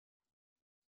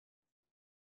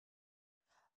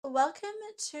Welcome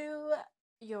to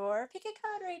your pick a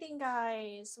card reading,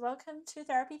 guys. Welcome to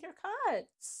Therapy Through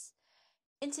Cards.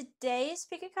 In today's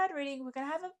pick a card reading, we're going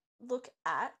to have a look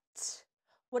at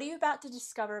what are you about to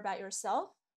discover about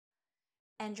yourself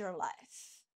and your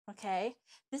life. Okay,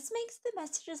 this makes the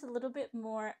messages a little bit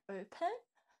more open.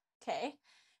 Okay,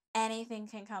 anything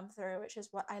can come through, which is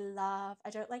what I love.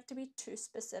 I don't like to be too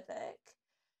specific,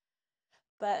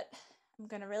 but I'm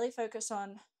going to really focus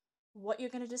on what you're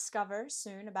going to discover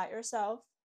soon about yourself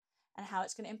and how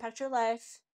it's going to impact your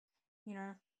life. You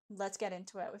know, let's get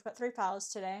into it. We've got three piles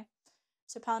today.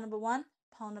 So, pile number one,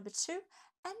 pile number two,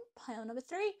 and pile number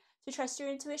three. So, trust your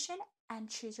intuition and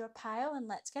choose your pile, and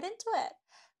let's get into it.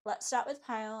 Let's start with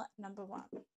pile number one.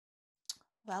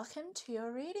 Welcome to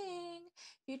your reading.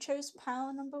 You chose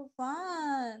pile number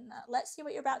one. Let's see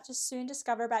what you're about to soon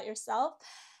discover about yourself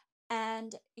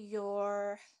and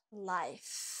your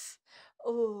life.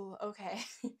 Oh, okay.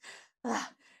 All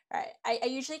right. I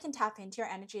usually can tap into your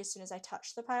energy as soon as I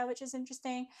touch the pile, which is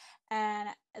interesting. And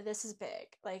this is big.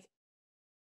 Like,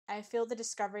 I feel the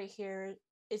discovery here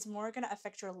is more going to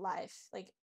affect your life.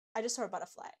 Like, I just saw a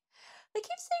butterfly. I keep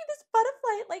saying this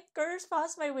butterfly, like, goes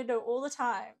past my window all the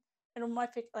time. And on my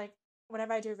pick, like,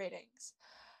 whenever I do readings.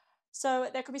 So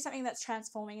there could be something that's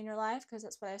transforming in your life because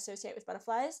that's what I associate with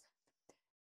butterflies.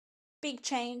 Big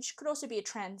change, could also be a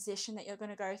transition that you're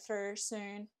going to go through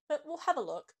soon, but we'll have a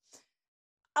look.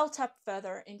 I'll tap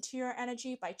further into your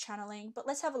energy by channeling, but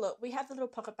let's have a look. We have the little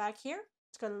pocket bag here.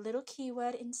 It's got a little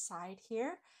keyword inside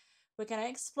here. We're going to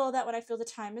explore that when I feel the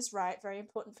time is right. Very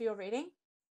important for your reading.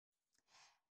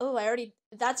 Oh,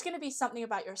 that's going to be something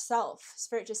about yourself.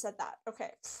 Spirit just said that. Okay.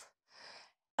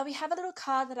 We have a little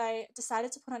card that I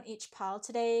decided to put on each pile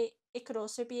today. It could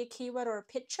also be a keyword or a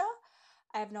picture.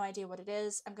 I have no idea what it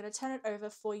is. I'm going to turn it over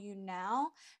for you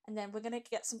now, and then we're going to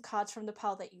get some cards from the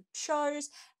pile that you chose,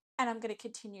 and I'm going to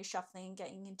continue shuffling and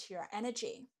getting into your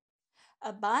energy.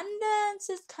 Abundance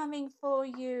is coming for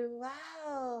you.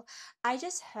 Wow. I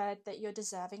just heard that you're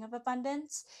deserving of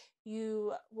abundance.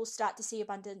 You will start to see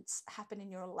abundance happen in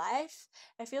your life.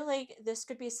 I feel like this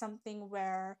could be something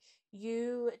where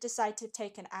you decide to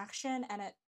take an action and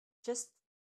it just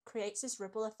creates this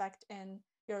ripple effect in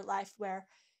your life where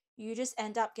you just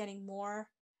end up getting more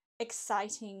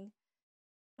exciting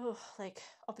like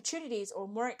opportunities or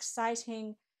more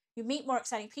exciting, you meet more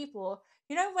exciting people.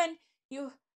 You know, when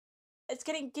you it's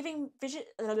giving vision.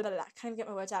 I can't even get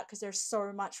my words out because there's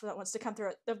so much that wants to come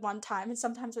through at the one time, and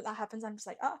sometimes when that happens, I'm just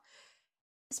like, oh,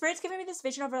 Spirit's giving me this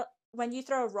vision of when you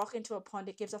throw a rock into a pond,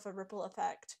 it gives off a ripple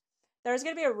effect. There is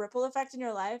going to be a ripple effect in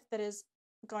your life that is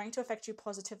going to affect you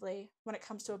positively when it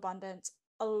comes to abundance.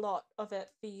 A lot of it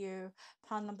for you.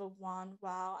 Pile number one.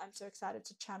 Wow, I'm so excited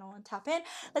to channel and tap in.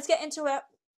 Let's get into it.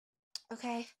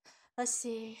 Okay, let's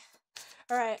see.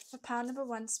 All right, for pile number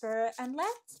one, Spirit, and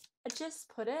let's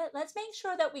make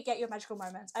sure that we get your magical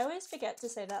moments. I always forget to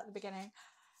say that at the beginning.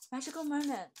 Magical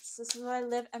moments. This is what I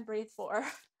live and breathe for.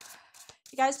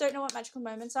 If you guys don't know what magical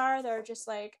moments are, they're just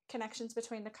like connections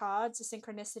between the cards, the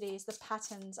synchronicities, the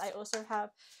patterns. I also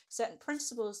have certain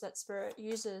principles that Spirit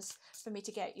uses for me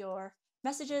to get your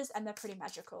messages, and they're pretty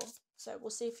magical. So we'll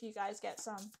see if you guys get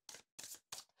some.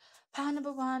 Pile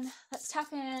number one, let's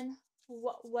tap in.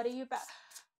 What are you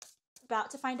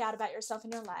about to find out about yourself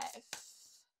in your life?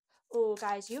 Oh,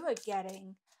 guys, you are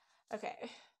getting... Okay,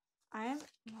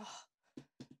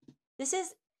 this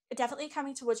is definitely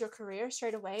coming towards your career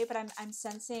straight away, but I'm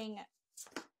sensing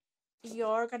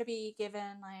you're going to be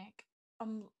given like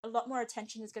a lot more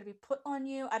attention is going to be put on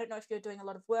you. I don't know if you're doing a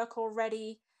lot of work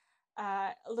already.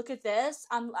 Look at this.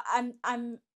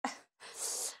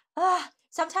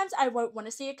 Sometimes I won't want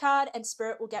to see a card, and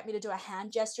Spirit will get me to do a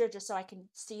hand gesture just so I can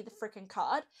see the freaking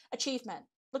card. Achievement.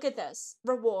 Look at this.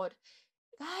 Reward.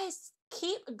 Guys,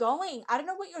 keep going. I don't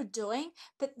know what you're doing,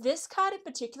 but this card in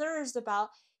particular is about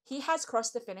he has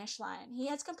crossed the finish line. He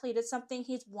has completed something.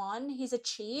 He's won. He's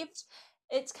achieved.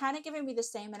 It's kind of giving me the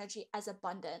same energy as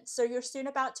abundance. So you're soon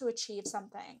about to achieve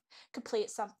something, complete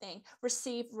something,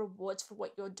 receive rewards for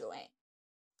what you're doing.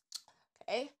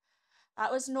 Okay.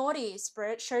 That was naughty.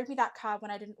 Spirit showed me that card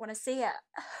when I didn't want to see it.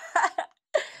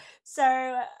 So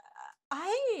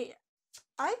I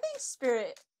think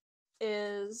Spirit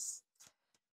is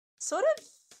sort of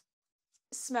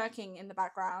smirking in the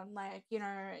background, like, you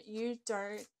know, you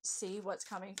don't see what's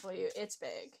coming for you. It's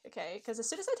big. Okay, because as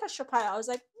soon as I touched your pile, I was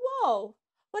like, whoa,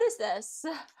 what is this?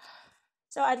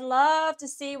 So I'd love to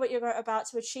see what you're about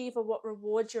to achieve or what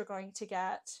rewards you're going to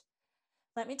get.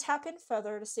 Let me tap in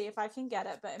further to see if I can get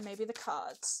it, but it may be the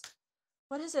cards.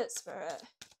 What is it, Spirit?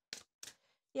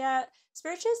 Yeah,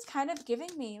 Spirit is kind of giving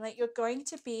me like you're going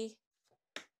to be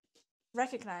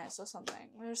recognized or something.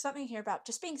 There's something here about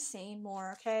just being seen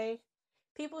more, okay?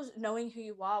 People knowing who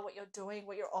you are, what you're doing,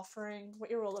 what you're offering, what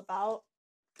you're all about.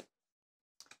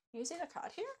 You see the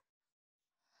card here?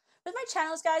 With my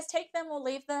channels, guys, take them or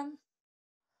leave them.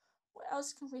 What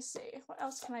else can we see? What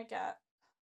else can I get?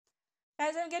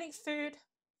 Guys, I'm getting food.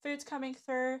 Food's coming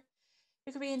through.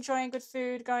 You could be enjoying good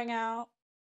food, going out,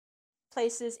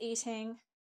 places, eating.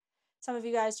 Some of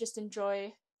you guys just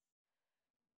enjoy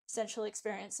sensual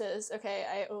experiences. Okay,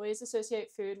 I always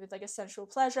associate food with like a sensual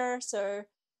pleasure, so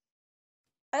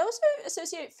I also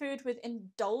associate food with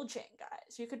indulging,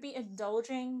 guys. You could be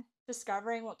indulging,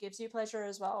 discovering what gives you pleasure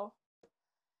as well.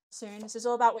 Soon. This is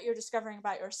all about what you're discovering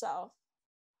about yourself.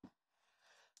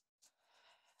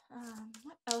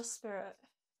 What else, Spirit?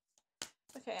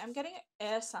 Okay, I'm getting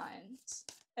air signs.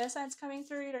 Air signs coming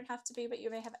through. You don't have to be, but you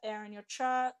may have air in your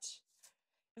chart.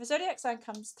 If a zodiac sign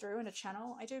comes through in a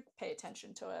channel, I do pay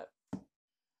attention to it.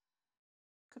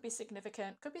 Could be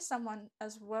significant. Could be someone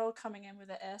as well coming in with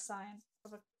an air sign.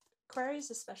 Of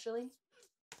Aquarius especially.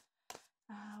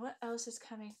 What else is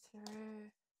coming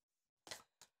through?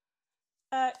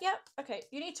 Yeah, okay,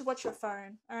 you need to watch your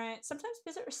phone, alright? Sometimes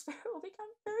visit or spirit will become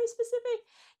very specific.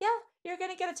 Yeah, you're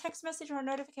gonna get a text message or a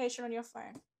notification on your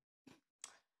phone.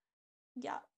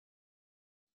 Yeah.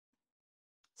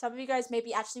 Some of you guys may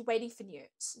be actually waiting for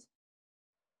news.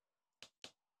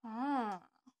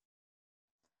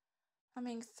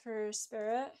 Coming through,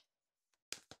 Spirit.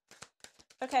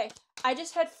 Okay, I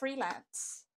just heard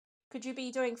freelance. Could you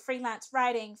be doing freelance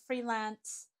writing,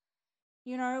 freelance,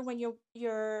 you know, when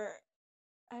you're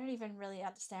I don't even really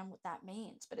understand what that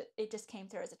means, but it just came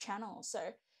through as a channel. So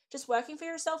just working for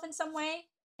yourself in some way,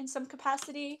 in some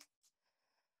capacity.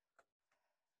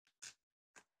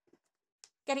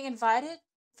 Getting invited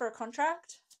for a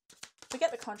contract.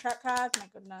 Forget the contract card, my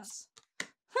goodness.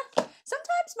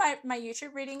 Sometimes my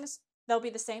YouTube readings, they'll be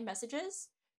the same messages,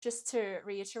 just to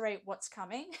reiterate what's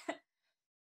coming.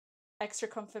 Extra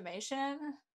confirmation.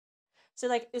 So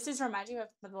like this is reminding me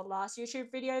of the last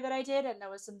YouTube video that I did, and there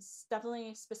was some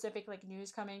definitely specific like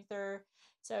news coming through.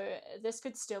 So this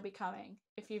could still be coming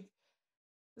if you've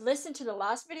listened to the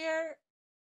last video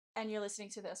and you're listening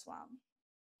to this one.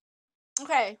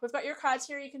 Okay, we've got your cards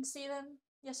here. You can see them.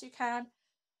 Yes, you can.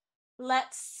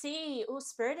 Let's see. Oh,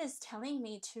 Spirit is telling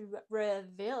me to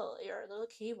reveal your little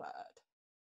keyword.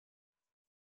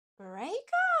 Break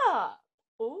up.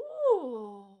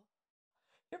 Ooh.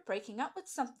 You're breaking up with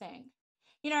something.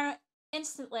 You know,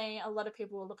 instantly a lot of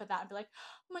people will look at that and be like,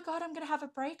 oh my god, I'm going to have a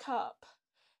breakup.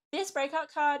 This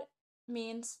breakup card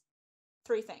means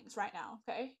 3 things right now,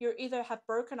 okay? You either have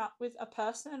broken up with a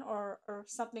person or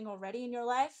something already in your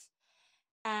life,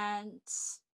 and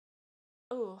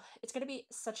oh, it's going to be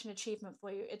such an achievement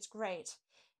for you. It's great.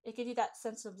 It gives you that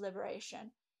sense of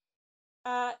liberation.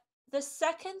 The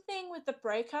second thing with the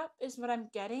breakup is what I'm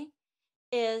getting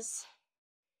is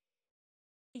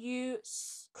you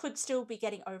could still be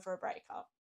getting over a breakup.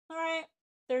 All right?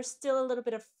 There's still a little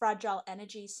bit of fragile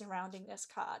energy surrounding this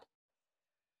card.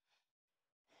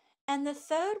 And the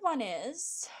third one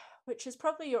is, which is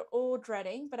probably you're all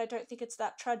dreading, but I don't think it's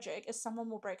that tragic, is someone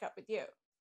will break up with you. I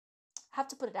have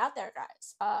to put it out there,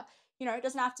 guys. You know, it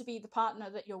doesn't have to be the partner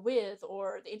that you're with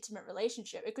or the intimate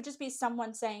relationship. It could just be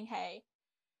someone saying, hey,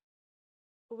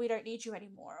 we don't need you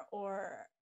anymore, or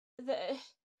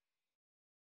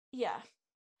yeah.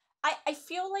 I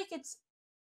feel like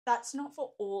that's not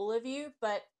for all of you,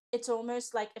 but it's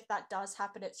almost like if that does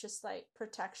happen, it's just like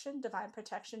protection, divine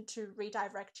protection to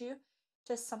redirect you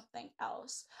to something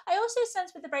else. I also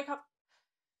sense with the breakup,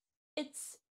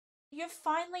 it's you're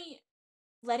finally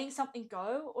letting something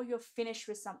go, or you're finished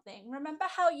with something. Remember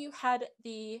how you had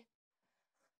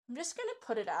I'm just going to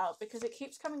put it out because it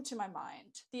keeps coming to my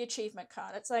mind. The achievement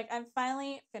card. It's like, I'm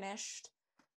finally finished,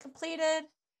 completed.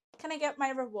 Can I get my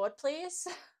reward, please?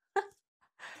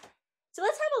 So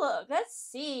let's have a look. Let's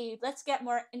see. Let's get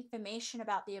more information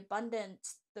about the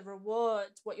abundance, the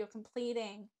rewards, what you're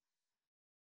completing,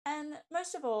 and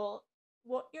most of all,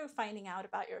 what you're finding out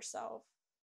about yourself.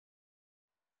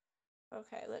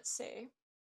 Okay, let's see.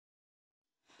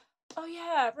 Oh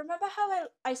yeah, remember how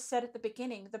I said at the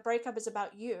beginning, the breakup is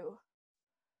about you.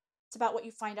 It's about what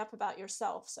you find out about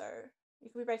yourself. So you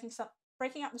could be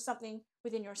breaking up with something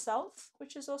within yourself,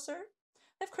 which is also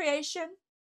of creation.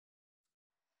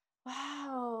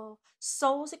 Wow.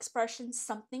 Soul's expression,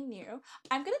 something new.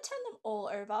 I'm going to turn them all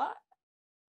over.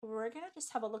 We're going to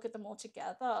just have a look at them all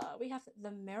together. We have the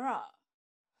mirror.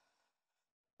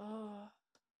 Oh.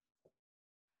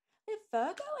 We have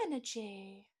Virgo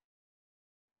energy.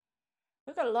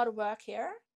 We've got a lot of work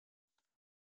here.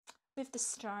 We have the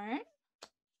stone.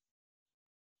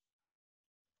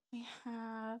 We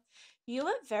have, you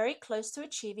are very close to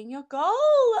achieving your goal.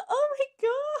 Oh my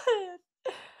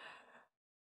God.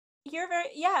 You're very,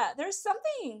 yeah, there's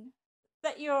something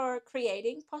that you're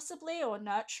creating possibly or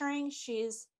nurturing.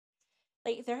 She's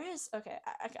like, there is, okay,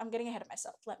 I'm getting ahead of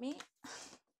myself. Let me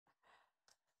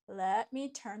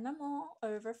turn them all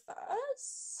over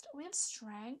first. We have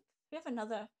strength. We have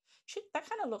another, that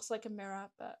kind of looks like a mirror,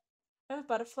 but we have a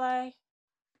butterfly.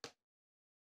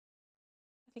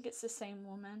 I think it's the same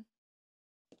woman.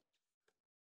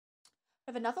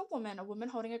 We have another woman, a woman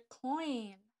holding a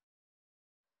coin.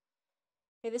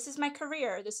 Okay, this is my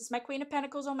career. This is my Queen of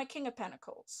Pentacles or my King of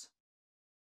Pentacles.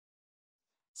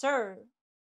 So,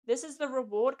 this is the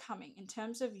reward coming in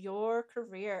terms of your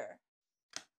career.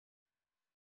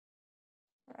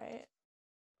 Right?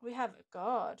 We have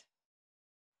God.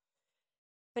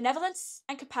 Benevolence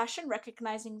and compassion,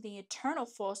 recognizing the eternal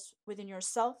force within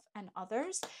yourself and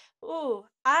others. Ooh,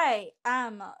 I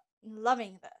am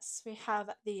loving this. We have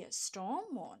the storm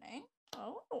warning.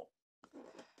 Oh.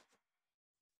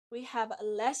 We have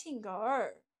letting go.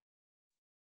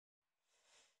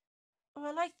 Oh,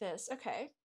 I like this. Okay.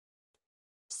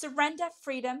 Surrender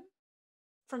freedom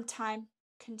from time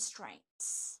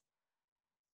constraints.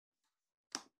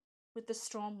 With the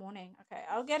storm warning. Okay,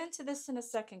 I'll get into this in a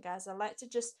second, guys. I like to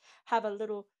just have a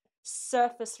little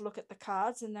surface look at the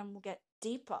cards and then we'll get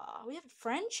deeper. We have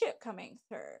friendship coming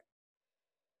through.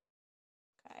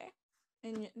 Okay,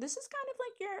 and this is kind of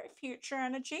like your future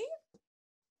energy.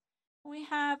 We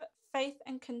have faith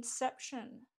and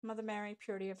conception, Mother Mary,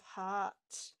 purity of heart.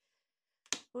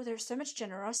 Oh, there's so much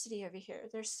generosity over here.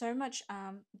 There's so much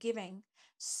giving,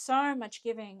 so much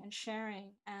giving and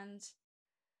sharing and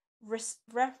what's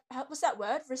that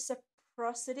word?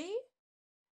 Reciprocity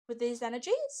with these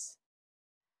energies.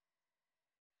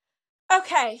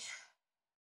 Okay,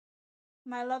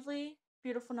 my lovely,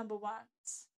 beautiful number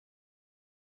ones.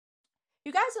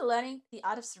 You guys are learning the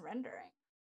art of surrendering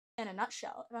in a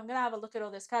nutshell. If I'm going to have a look at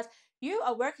all these cards, you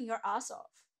are working your ass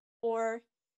off or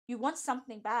you want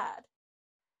something bad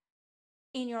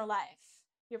in your life.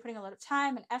 You're putting a lot of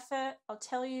time and effort. I'll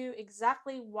tell you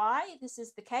exactly why this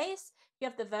is the case. You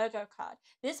have the Virgo card.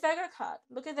 This Virgo card,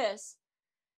 look at this.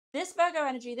 This Virgo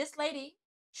energy, this lady,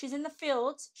 she's in the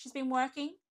fields. She's been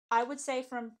working, I would say,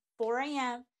 from 4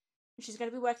 a.m. and she's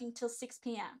going to be working till 6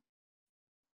 p.m.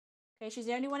 Okay, she's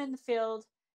the only one in the field.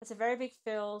 It's a very big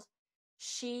field.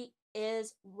 She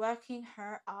is working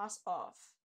her ass off.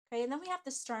 Okay, and then we have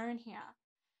the stone here.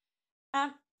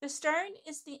 The stone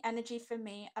is the energy for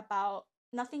me about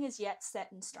nothing is yet set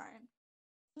in stone.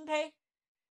 Okay,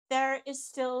 there is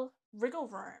still wriggle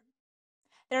room.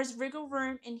 There's wriggle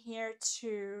room in here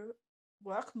to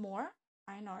work more.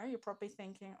 I know you're probably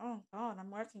thinking, oh God,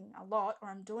 I'm working a lot or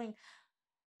I'm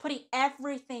putting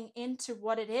everything into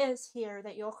what it is here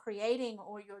that you're creating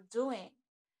or you're doing.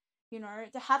 You know,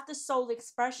 to have the soul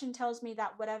expression tells me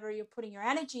that whatever you're putting your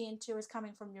energy into is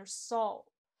coming from your soul.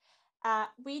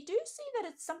 We do see that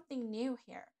it's something new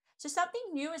here. So something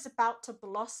new is about to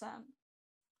blossom.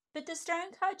 But the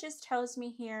stone card just tells me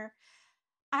here,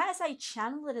 as I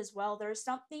channel it as well,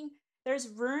 there's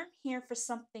room here for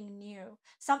something new.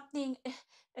 Something,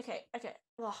 okay.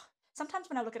 Ugh. Sometimes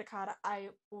when I look at a card, I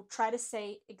will try to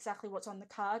say exactly what's on the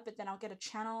card, but then I'll get a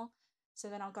channel. So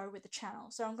then I'll go with the channel.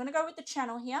 So I'm going to go with the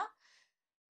channel here.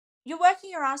 You're working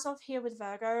your ass off here with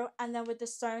Virgo, and then with the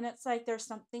stone, it's like there's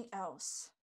something else.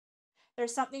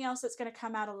 There's something else that's going to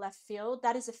come out of left field.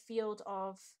 That is a field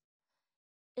of,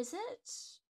 is it?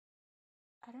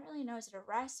 I don't really know. Is it a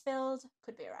rice field?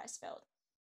 Could be a rice field.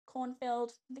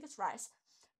 Cornfield. I think it's rice.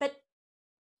 But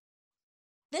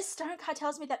this stone card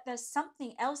tells me that there's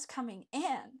something else coming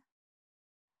in.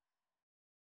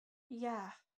 Yeah.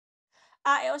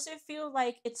 I also feel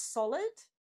like it's solid.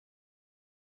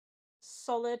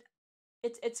 Solid.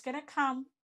 It's going to come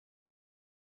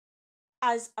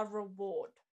as a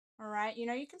reward. All right. You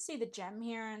know, you can see the gem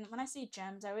here. And when I see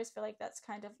gems, I always feel like that's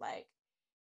kind of like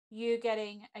you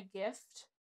getting a gift,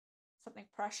 something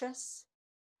precious.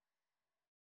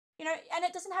 You know, and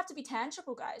it doesn't have to be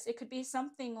tangible, guys. It could be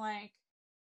something like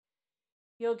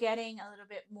you're getting a little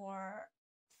bit more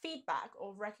feedback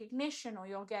or recognition, or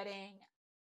you're getting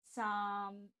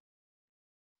some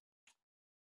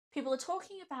people are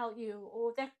talking about you,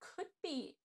 or there could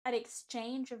be an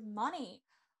exchange of money,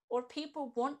 or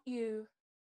people want you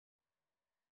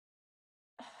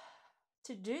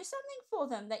to do something for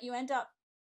them that you end up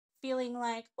feeling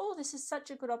like, oh, this is such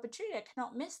a good opportunity. I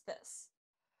cannot miss this.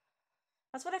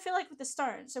 That's what I feel like with the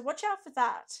stone. So watch out for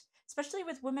that, especially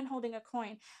with women holding a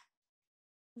coin.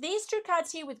 These two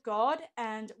cards here with God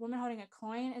and woman holding a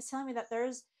coin is telling me that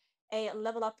there's a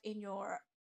level up in your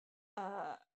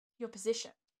your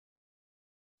position.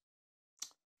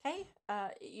 Okay,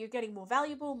 you're getting more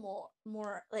valuable,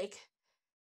 more like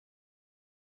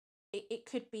it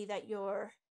could be that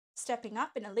you're stepping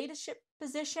up in a leadership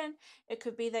position. It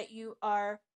could be that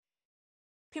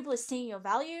people are seeing your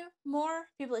value more,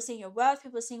 people are seeing your worth,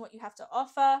 people are seeing what you have to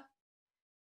offer.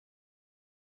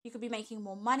 You could be making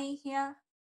more money here.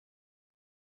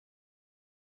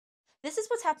 This is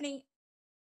what's happening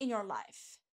in your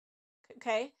life.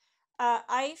 Okay.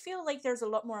 I feel like there's a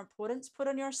lot more importance put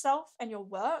on yourself and your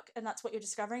work, and that's what you're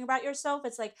discovering about yourself.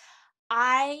 It's like,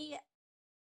 I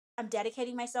am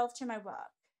dedicating myself to my work,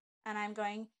 and I'm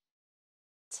going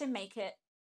to make it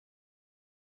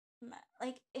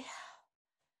like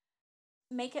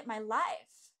make it my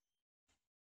life.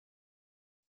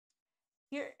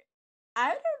 You're I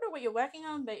don't know what you're working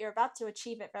on, but you're about to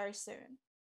achieve it very soon.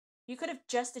 You could have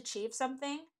just achieved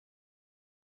something,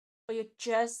 or you're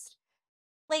just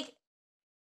like,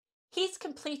 he's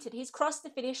completed. He's crossed the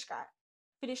finish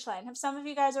line. Have some of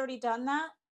you guys already done that?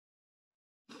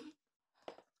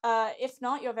 If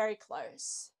not, you're very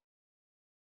close.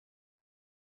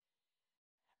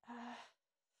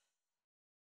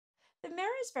 The mirror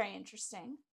is very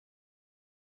interesting.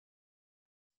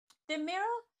 The mirror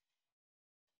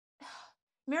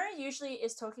usually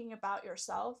is talking about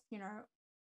yourself.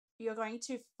 You're going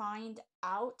to find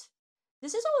out.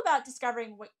 This is all about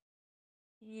discovering what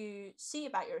you see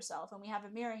about yourself, and we have a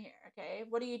mirror here. Okay,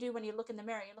 what do you do when you look in the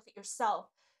mirror? You look at yourself.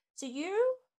 So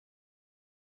you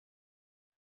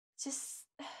just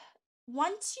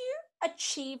once you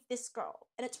achieve this goal,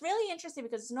 and it's really interesting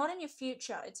because it's not in your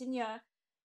future, it's in your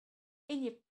in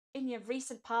your in your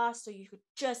recent past, or you could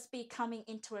just be coming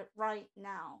into it right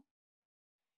now.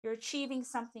 You're achieving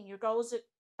something. Your goals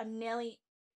are nearly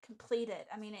completed.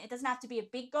 I mean, it doesn't have to be a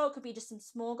big goal, it could be just some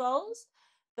small goals,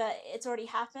 but it's already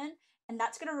happened, and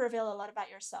that's going to reveal a lot about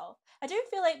yourself. I do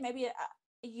feel like maybe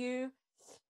you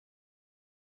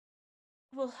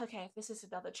well, okay, this is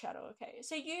another channel. Okay,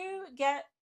 so you get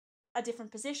a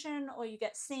different position, or you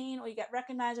get seen, or you get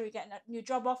recognized, or you get a new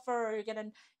job offer, or you get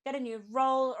a new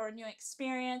role or a new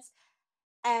experience,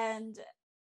 and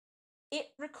it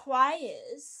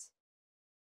requires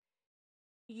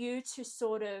you to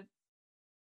sort of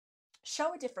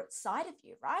show a different side of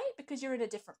you, right? Because you're in a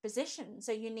different position,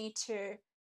 so you need to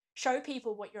show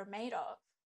people what you're made of.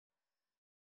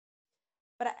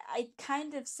 But I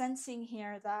kind of sensing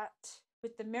here that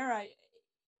with the mirror,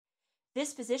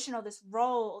 this position or this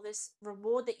role or this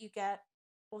reward that you get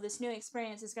or this new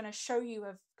experience is going to show you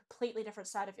a completely different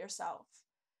side of yourself.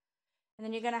 And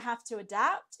then you're going to have to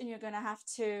adapt, and you're going to have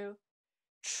to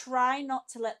try not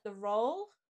to let the role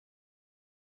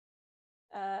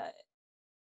uh,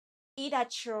 eat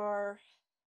at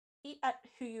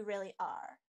who you really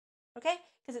are. Okay?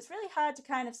 Because it's really hard to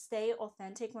kind of stay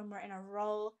authentic when we're in a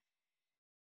role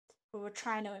where we're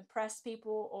trying to impress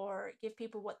people or give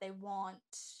people what they want.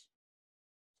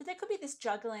 So there could be this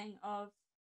juggling of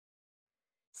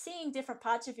seeing different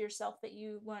parts of yourself that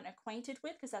you weren't acquainted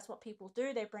with, because that's what people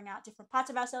do. They bring out different parts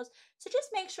of ourselves. So just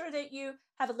make sure that you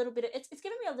have a little bit of, it's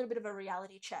giving me a little bit of a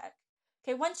reality check.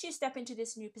 Okay, once you step into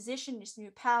this new position, this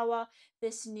new power,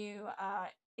 this new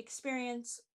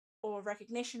experience or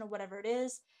recognition or whatever it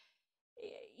is,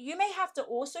 you may have to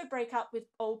also break up with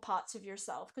old parts of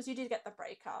yourself, because you did get the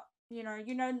breakup. You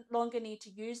no longer need to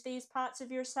use these parts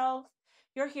of yourself.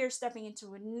 You're here stepping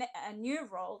into a new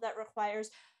role that requires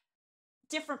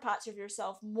different parts of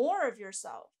yourself, more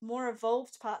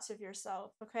evolved parts of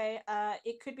yourself. Okay,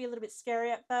 it could be a little bit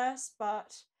scary at first,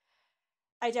 but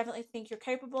I definitely think you're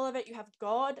capable of it. You have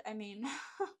God. I mean,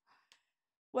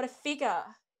 what a figure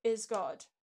is God.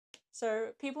 So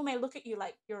people may look at you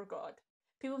like you're God.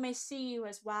 People may see you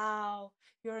as, wow,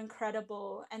 you're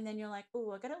incredible, and then you're like,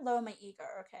 oh, I gotta lower my ego.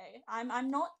 Okay,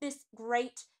 I'm not this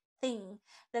great thing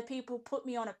that people put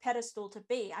me on a pedestal to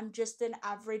be. I'm just an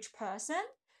average person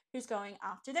who's going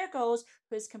after their goals,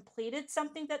 who has completed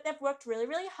something that they've worked really,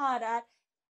 really hard at.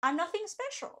 I'm nothing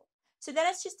special. So then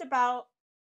it's just about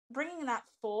bringing that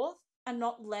forth and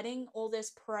not letting all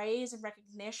this praise and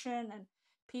recognition and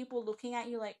people looking at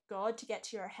you like God to get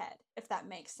to your head, if that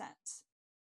makes sense.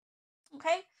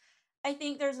 Okay? I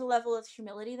think there's a level of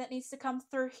humility that needs to come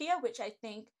through here, which I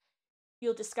think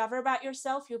you'll discover about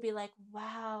yourself. You'll be like,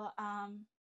 wow,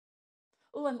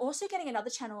 oh, I'm also getting another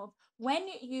channel of when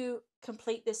you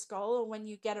complete this goal, or when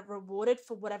you get it rewarded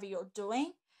for whatever you're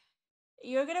doing,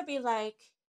 you're going to be like,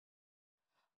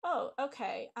 oh,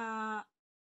 okay, I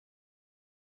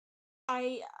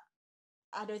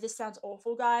I know this sounds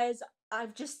awful, guys.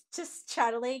 I'm just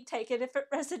channeling, take it if it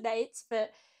resonates,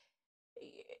 but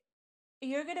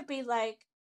you're gonna be like,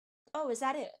 oh, is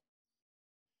that it?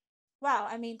 wow,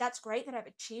 I mean, that's great that I've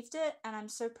achieved it and I'm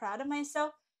so proud of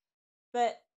myself,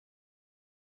 but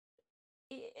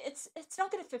it's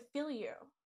not going to fulfill you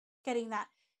getting that.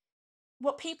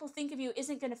 What people think of you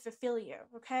isn't going to fulfill you,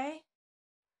 okay?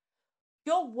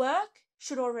 Your work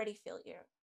should already fill you.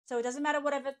 So it doesn't matter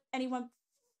whatever anyone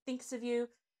thinks of you,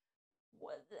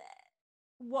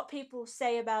 what people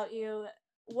say about you.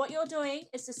 What you're doing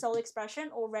is the soul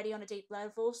expression already on a deep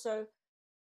level. So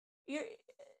you're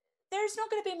there's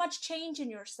not going to be much change in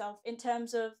yourself in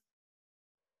terms of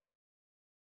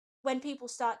when people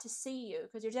start to see you,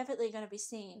 because you're definitely going to be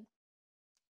seen.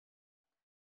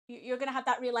 You're going to have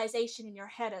that realization in your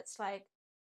head. It's like,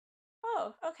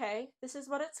 oh, okay, this is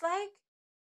what it's like.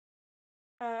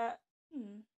 Uh,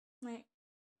 hmm, like,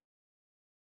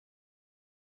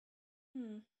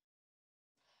 hmm.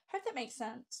 Hope that makes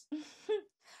sense.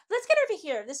 Let's get over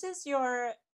here. This is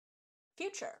your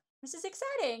future. This is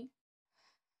exciting.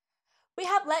 We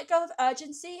have let go of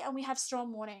urgency and we have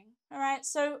storm warning. All right.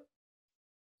 So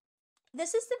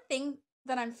this is the thing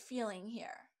that I'm feeling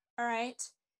here. All right.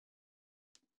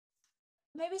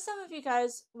 Maybe some of you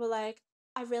guys were like,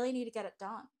 I really need to get it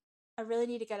done. I really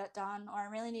need to get it done, or I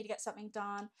really need to get something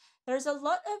done. There's a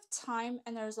lot of time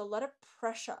and there's a lot of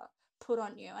pressure put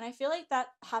on you. And I feel like that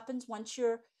happens once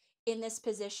you're in this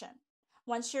position.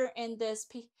 Once you're in this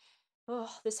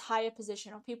higher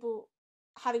position, or people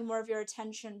having more of your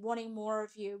attention, wanting more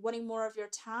of you, wanting more of your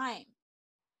time.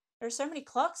 There's so many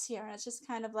clocks here, and it's just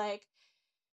kind of like,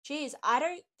 geez, I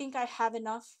don't think I have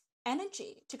enough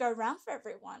energy to go around for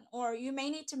everyone. Or you may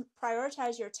need to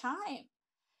prioritize your time.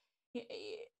 You,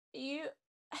 you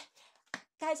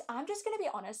guys, I'm just going to be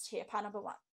honest here. Part number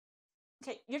one.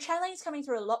 Okay, your channeling is coming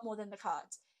through a lot more than the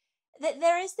cards.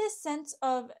 There is this sense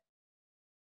of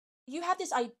you have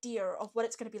this idea of what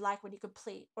it's going to be like when you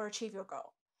complete or achieve your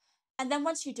goal. And then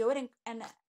once you do it and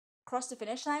cross the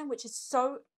finish line, which is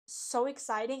so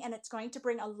exciting, and it's going to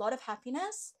bring a lot of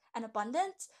happiness and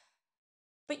abundance,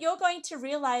 but you're going to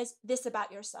realize this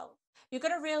about yourself. You're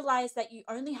going to realize that you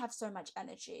only have so much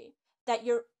energy, that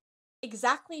you're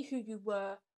exactly who you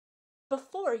were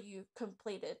before you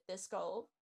completed this goal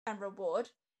and reward.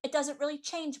 It doesn't really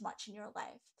change much in your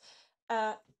life.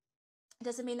 It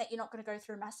doesn't mean that you're not going to go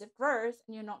through massive growth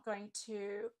and you're not going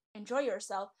to enjoy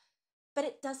yourself, but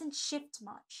it doesn't shift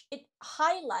much. It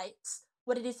highlights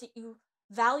what it is that you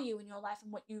value in your life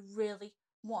and what you really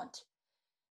want.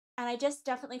 And I just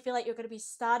definitely feel like you're going to be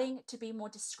starting to be more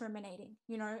discriminating,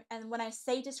 you know? And when I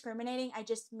say discriminating, I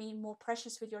just mean more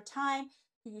precious with your time,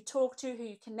 who you talk to, who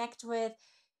you connect with,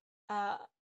 uh,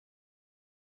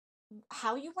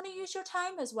 how you want to use your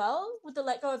time as well, with the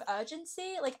let go of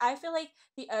urgency. Like, I feel like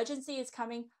the urgency is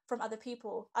coming from other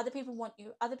people. Other people want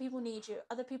you, other people need you,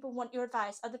 other people want your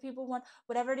advice, other people want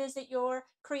whatever it is that you're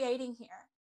creating here.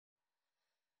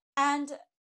 And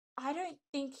I don't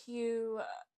think you,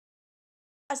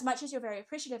 as much as you're very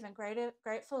appreciative and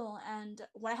grateful and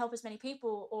want to help as many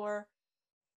people, or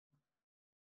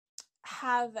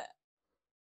have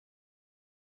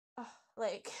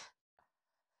like,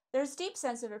 there's deep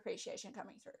sense of appreciation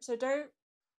coming through, so don't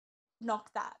knock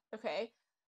that, okay?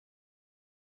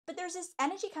 But there's this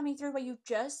energy coming through where you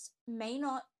just may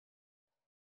not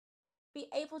be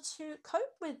able to cope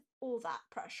with all that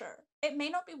pressure. It may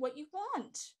not be what you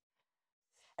want.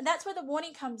 And that's where the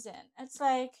warning comes in. It's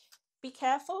like, be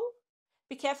careful.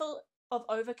 Be careful of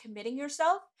overcommitting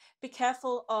yourself. Be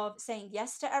careful of saying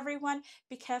yes to everyone.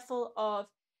 Be careful of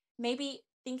maybe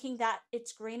thinking that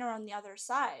it's greener on the other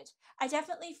side. I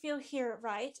definitely feel here,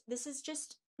 right? This is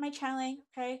just my channeling,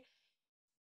 okay?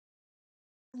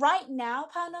 Right now,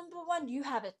 part number one, you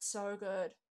have it so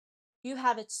good. You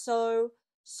have it so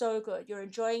good. You're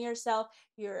enjoying yourself.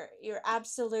 You're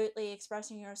absolutely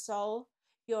expressing your soul.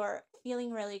 You're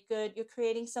feeling really good. You're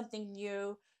creating something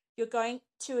new. You're going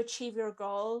to achieve your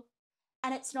goal,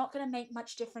 and it's not going to make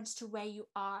much difference to where you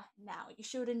are now. You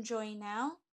should enjoy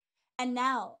now. And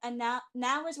now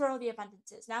is where all the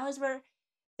abundance is. Now is where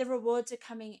the rewards are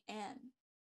coming in.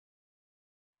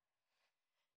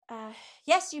 uh,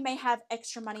 yes, you may have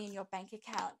extra money in your bank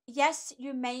account. Yes,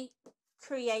 you may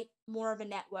create more of a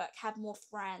network, have more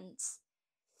friends.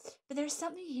 But there's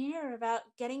something here about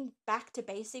getting back to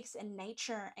basics and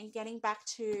nature, and getting back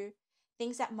to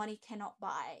things that money cannot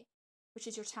buy, which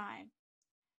is your time,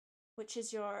 which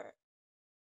is your,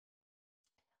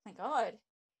 oh my God,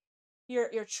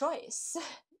 your choice,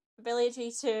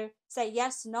 ability to say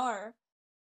yes, no.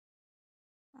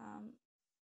 Um,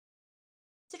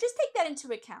 so just take that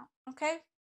into account, okay?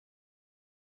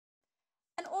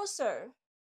 And also,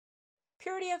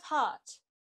 purity of heart.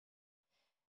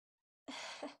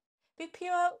 Be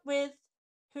pure with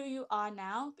who you are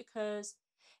now, because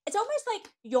it's almost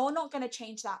like you're not going to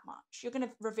change that much. You're going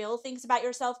to reveal things about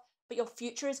yourself, but your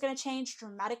future is going to change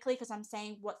dramatically, because I'm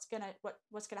saying what's going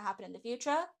to happen in the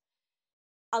future.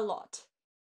 A lot.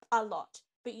 A lot.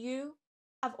 But you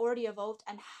have already evolved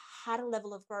and had a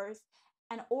level of growth,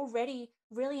 and already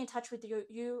really in touch with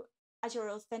you as your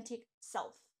authentic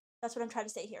self. That's what I'm trying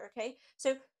to say here, okay?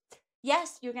 So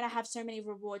yes, you're going to have so many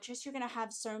rewards. Yes, you're going to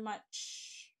have so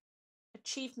much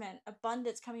achievement,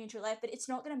 abundance coming into your life, but it's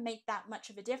not going to make that much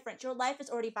of a difference. Your life is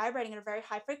already vibrating at a very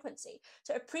high frequency.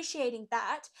 So appreciating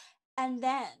that. And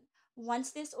then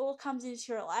once this all comes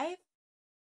into your life,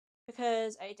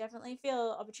 because I definitely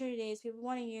feel opportunities, people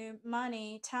wanting you,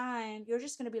 money, time, you're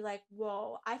just going to be like,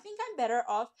 whoa, I think I'm better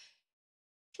off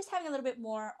just having a little bit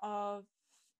more of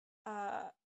uh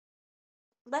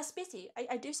less busy.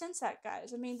 I do sense that,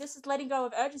 guys. I mean, this is letting go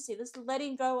of urgency. This is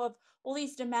letting go of all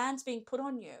these demands being put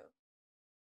on you.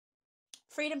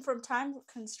 Freedom from time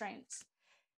constraints.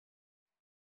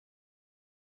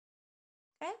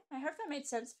 Okay, I hope that made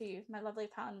sense for you, my lovely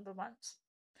power number ones.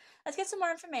 Let's get some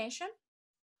more information.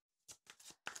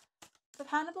 For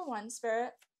power number one,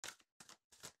 Spirit,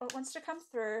 what wants to come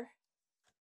through?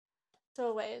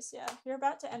 Doorways, yeah. You're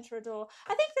about to enter a door.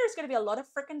 I think there's going to be a lot of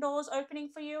freaking doors opening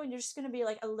for you, and you're just going to be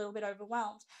like a little bit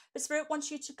overwhelmed. But Spirit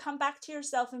wants you to come back to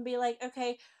yourself and be like,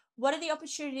 okay, what are the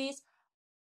opportunities?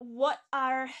 What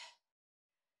are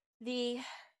the,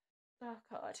 oh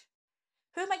God,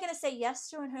 who am I going to say yes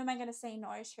to and who am I going to say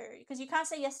no to? Because you can't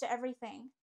say yes to everything.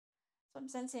 So I'm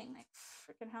sensing, like,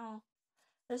 freaking hell.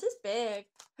 This is big.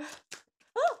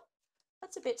 Oh,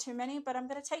 that's a bit too many, but I'm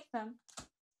going to take them.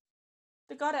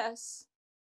 The goddess.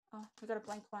 Oh, we got a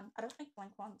blank one. I don't like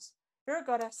blank ones. You're a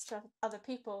goddess to other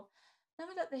people. Then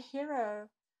we got the hero.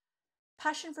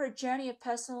 Passion for a journey of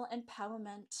personal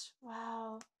empowerment.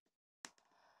 Wow.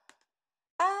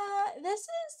 This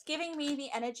is giving me the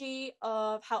energy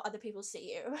of how other people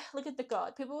see you. Look at the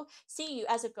god. People see you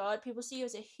as a god. People see you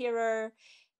as a hero.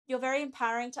 You're very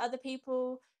empowering to other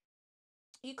people.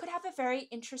 You could have a very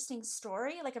interesting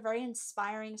story, like a very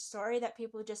inspiring story that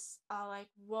people just are like,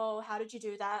 whoa, how did you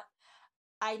do that?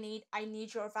 I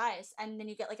need your advice. And then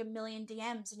you get like a million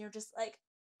DMs and you're just like,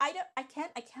 I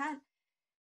can't.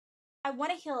 I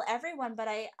want to heal everyone, but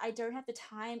I don't have the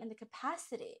time and the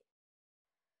capacity.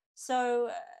 So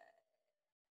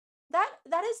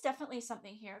that is definitely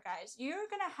something here, guys. You're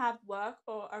gonna have work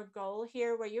or a goal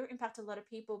here where you impact a lot of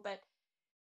people, but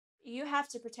you have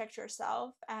to protect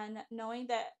yourself, and knowing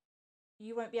that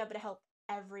you won't be able to help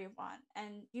everyone,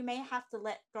 and you may have to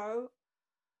let go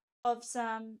of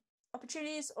some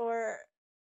opportunities or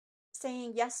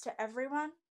saying yes to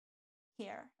everyone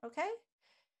here, okay?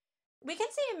 We can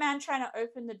see a man trying to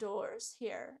open the doors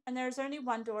here, and there's only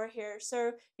one door here,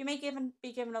 so you may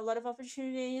be given a lot of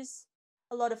opportunities,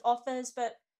 a lot of offers,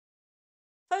 but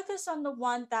focus on the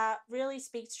one that really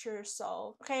speaks to your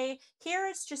soul, okay? Here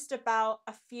it's just about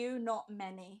a few, not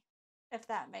many, if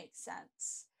that makes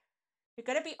sense. You're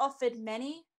going to be offered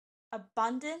many.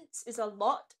 Abundance is a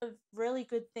lot of really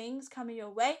good things coming your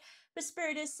way, but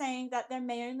Spirit is saying that there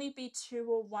may only be two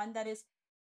or one that is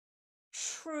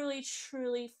truly,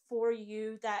 truly for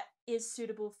you, that is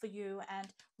suitable for you and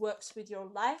works with your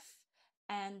life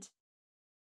and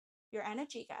your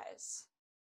energy, guys.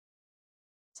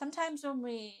 Sometimes when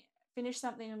we finish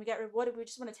something and we get rewarded, we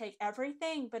just want to take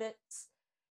everything, but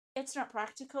it's not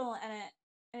practical, and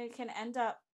it can end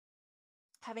up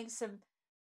having some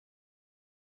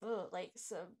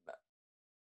some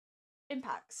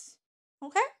impacts.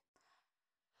 Okay,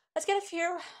 let's get a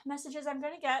few messages. I'm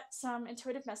going to get some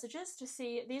intuitive messages to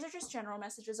see. These are just general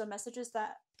messages or messages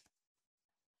that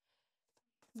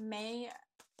may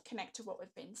connect to what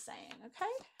we've been saying. Okay.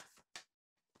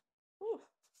 Ooh.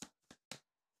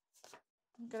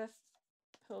 I'm going to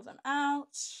pull them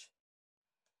out.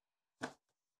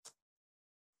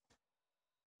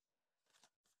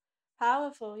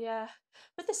 Powerful, yeah.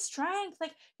 With the strength,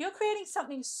 like, you're creating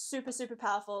something super, super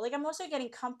powerful. Like, I'm also getting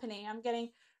company.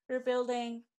 You're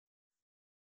building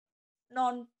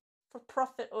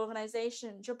non-for-profit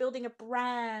organizations. You're building a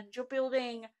brand. You're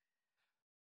building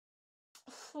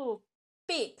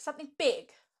something big.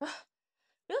 We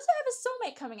also have a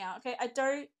soulmate coming out, okay? I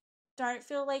don't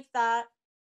feel like that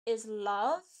is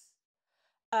love.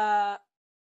 I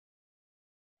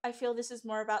feel this is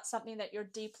more about something that you're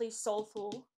deeply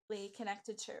soulfully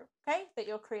connected to, okay? That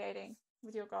you're creating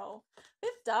with your goal. We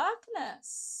have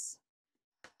darkness.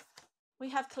 We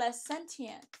have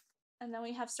clairsentient. And then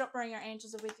we have stop worrying, your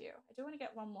angels are with you. I do want to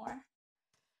get one more.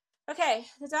 Okay,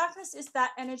 the darkness is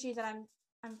that energy that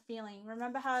I'm feeling.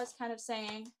 Remember how I was kind of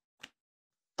saying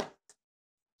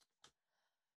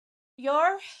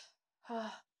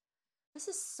this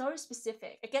is so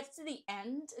specific. It gets to the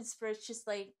end, and Spirit's just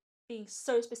like being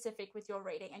so specific with your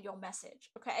reading and your message,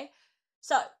 okay?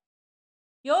 So,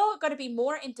 you're going to be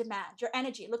more in demand. Your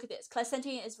energy, look at this.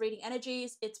 Clairsentient is reading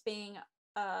energies. It's being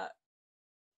uh,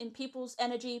 in people's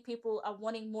energy. People are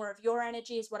wanting more of your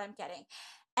energy, is what I'm getting.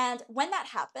 And when that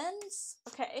happens,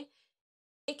 okay,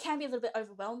 it can be a little bit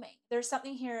overwhelming. There's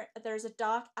something here, there's a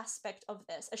dark aspect of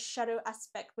this, a shadow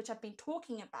aspect, which I've been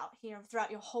talking about here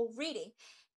throughout your whole reading,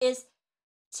 is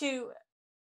to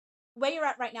where you're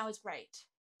at right now is great.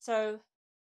 So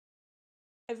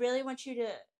I really want you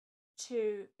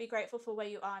to be grateful for where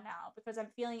you are now, because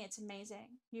I'm feeling it's amazing.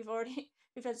 You've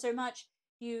done so much.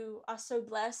 You are so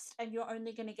blessed, and you're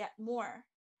only going to get more.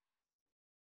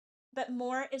 But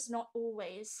more is not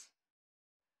always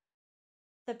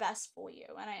the best for you.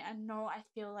 And I know I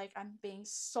feel like I'm being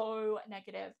so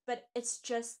negative, but it's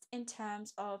just in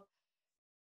terms of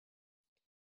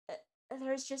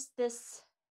there's just this,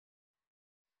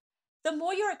 the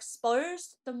more you're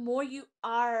exposed, the more you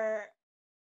are,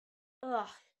 ugh,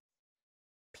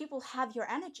 people have your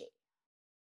energy,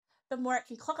 the more it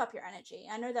can clog up your energy.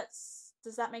 I know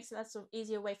does that make sense? That's an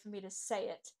easier way for me to say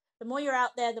it. The more you're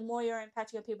out there, the more you're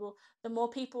impacting your people, the more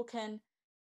people can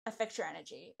affect your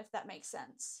energy, if that makes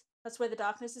sense. That's where the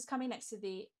darkness is coming next to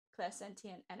the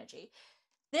clairsentient energy.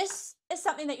 This is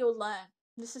something that you'll learn.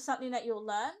 This is something that you'll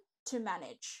learn to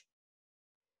manage.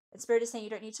 And Spirit is saying you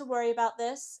don't need to worry about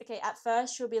this. Okay, at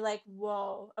first you'll be like,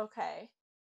 whoa, okay.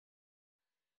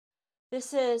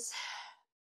 This is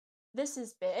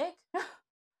big.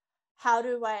 How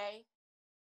do I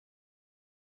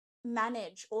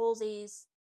manage all these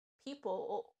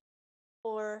people,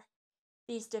 or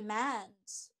these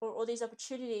demands, or all these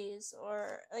opportunities,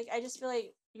 or like, I just feel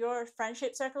like your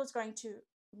friendship circle is going to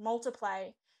multiply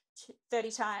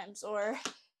 30 times, or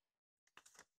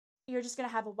you're just going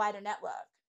to have a wider network.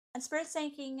 And Spirit's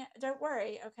saying, don't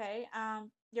worry, okay?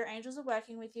 Your angels are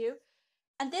working with you.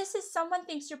 And this is, someone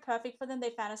thinks you're perfect for them.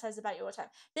 They fantasize about you all the time.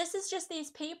 This is just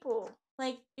these people.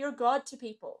 Like, you're God to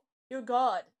people. You're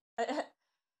God.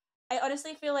 I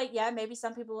honestly feel like, yeah, maybe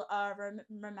some people are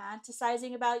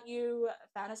romanticizing about you,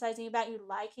 fantasizing about you,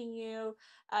 liking you.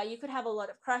 You could have a lot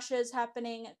of crushes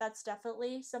happening. That's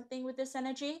definitely something with this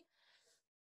energy.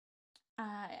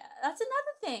 That's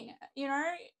another thing. You know,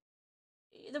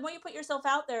 the more you put yourself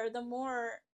out there, the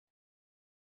more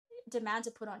demands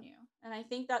are put on you. And I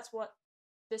think that's what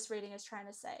this reading is trying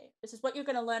to say. This is what you're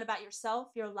going to learn about yourself,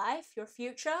 your life, your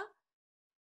future.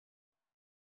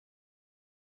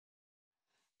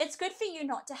 It's good for you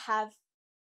not to have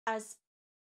as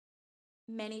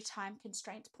many time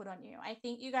constraints put on you. I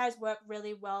think you guys work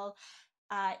really well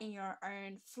in your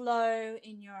own flow,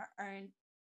 in your own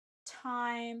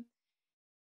time.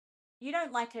 You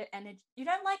don't like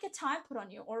a time put on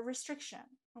you or a restriction,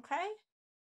 okay?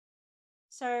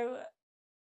 So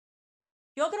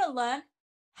you're going to learn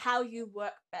how you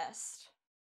work best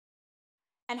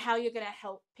and how you're going to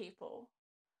help people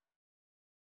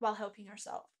while helping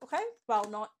yourself, okay? While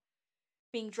not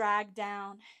being dragged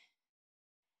down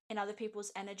in other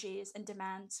people's energies and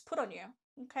demands put on you,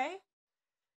 okay?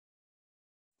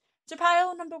 So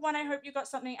pile number one, I hope you got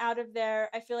something out of there.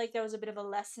 I feel like there was a bit of a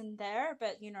lesson there,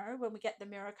 but you know, when we get the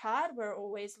mirror card, we're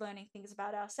always learning things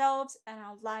about ourselves and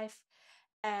our life.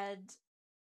 And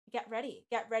get ready.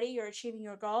 Get ready. You're achieving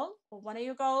your goal, or one of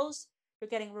your goals. You're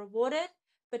getting rewarded,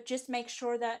 but just make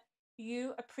sure that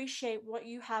you appreciate what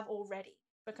you have already,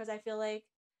 because I feel like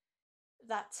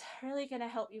that's really going to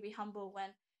help you be humble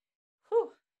when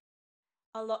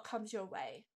a lot comes your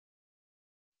way.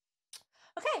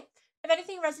 Okay, if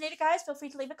anything resonated, guys, feel free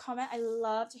to leave a comment. I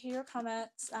love to hear your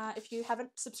comments. If you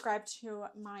haven't subscribed to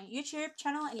my YouTube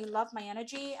channel and you love my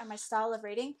energy and my style of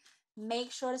reading,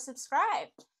 make sure to subscribe.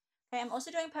 Okay, I'm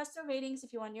also doing personal readings.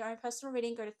 If you want your own personal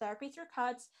reading, go to Therapy Through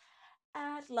Cards.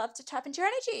 I'd love to tap into your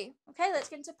energy. Okay, let's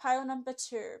get into pile number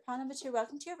two. Pile number two,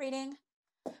 welcome to your reading.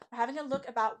 We're having a look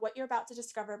about what you're about to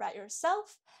discover about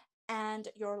yourself and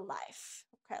your life.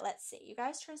 Okay, let's see. You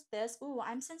guys chose this. Ooh,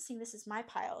 I'm sensing this is my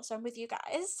pile, so I'm with you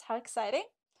guys. How exciting.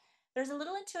 There's a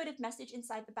little intuitive message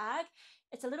inside the bag.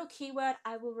 It's a little keyword.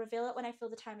 I will reveal it when I feel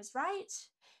the time is right.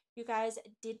 You guys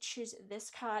did choose this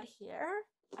card here.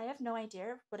 I have no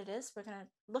idea what it is. We're going to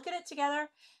look at it together.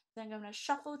 Then I'm going to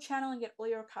shuffle, channel, and get all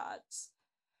your cards.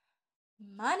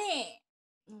 Money.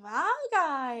 Wow,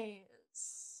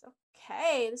 guys.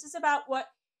 Okay, this is about what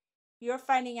you're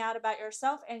finding out about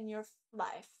yourself and your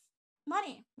life.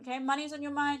 Money. Okay, money's on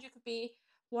your mind. You could be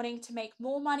wanting to make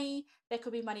more money. There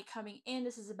could be money coming in.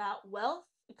 This is about wealth.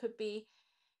 It could be,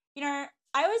 you know,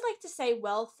 I always like to say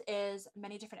wealth is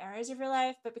many different areas of your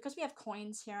life, but because we have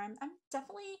coins here, I'm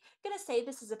definitely gonna say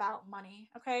this is about money.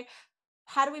 Okay,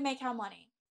 how do we make our money?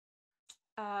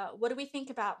 What do we think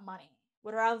about money?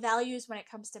 What are our values when it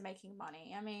comes to making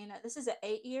money? I mean, this is an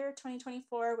 8 year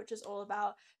 2024, which is all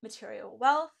about material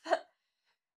wealth.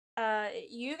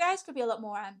 You guys could be a lot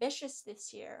more ambitious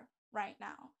this year right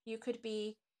now. You could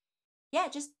be, yeah,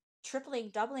 just tripling,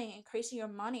 doubling, increasing your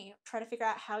money. Try to figure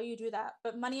out how you do that.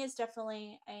 But money is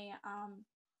definitely a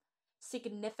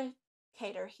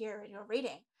significator here in your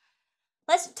reading.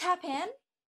 Let's tap in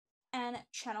and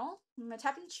channel. I'm gonna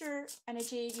tap into your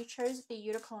energy. You chose the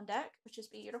unicorn deck, which is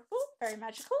beautiful, very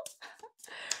magical.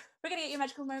 We're gonna get your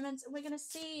magical moments, and we're gonna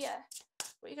see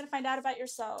what you're gonna find out about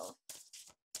yourself.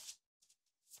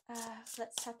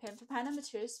 Let's tap in for pie number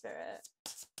 2, Spirit.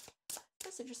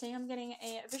 That's interesting. I'm getting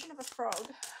a vision of a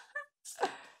frog.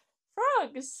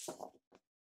 Frogs!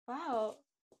 Wow.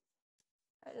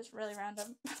 That is really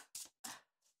random.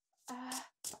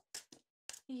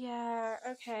 Yeah,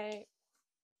 okay.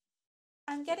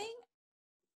 I'm getting...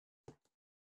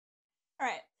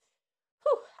 Alright.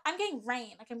 Whew, I'm getting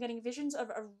rain. Like, I'm getting visions of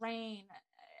a rain.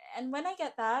 And when I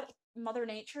get that, Mother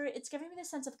Nature, it's giving me this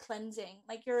sense of cleansing.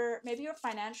 Like, maybe your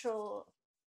financial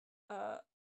uh,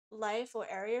 life or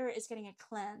area is getting a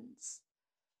cleanse.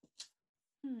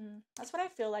 That's what I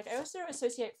feel like. I also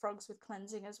associate frogs with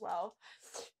cleansing as well.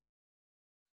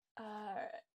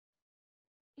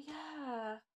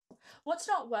 Yeah. What's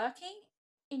not working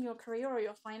in your career or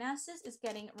your finances is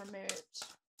getting removed.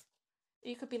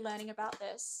 You could be learning about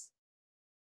this.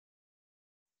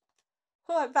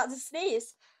 Oh, I'm about to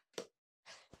sneeze.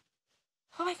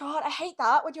 Oh my god, I hate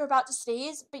that when you're about to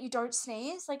sneeze, but you don't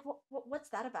sneeze. Like, what's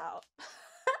that about?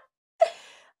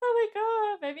 Oh my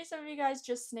god, maybe some of you guys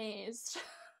just sneezed.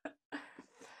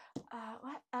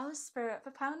 What else, Spirit?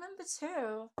 For pile number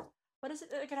 2, what is it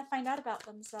that they're gonna find out about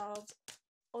themselves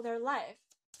or their life?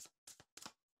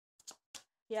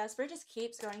 Yeah, Spirit just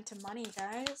keeps going to money,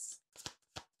 guys.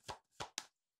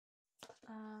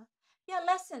 Yeah,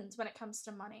 lessons when it comes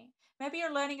to money. Maybe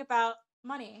you're learning about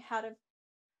money, how to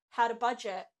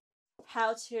budget,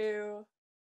 how to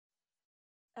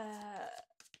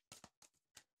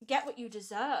get what you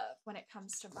deserve when it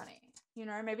comes to money. You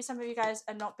know, maybe some of you guys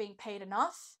are not being paid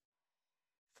enough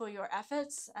for your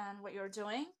efforts and what you're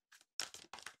doing.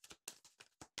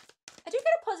 I do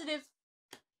get a positive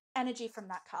energy from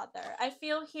that card though. I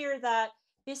feel here that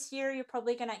this year you're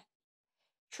probably gonna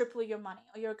triple your money,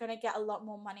 or you're gonna get a lot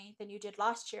more money than you did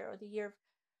last year or the year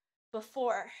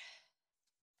before.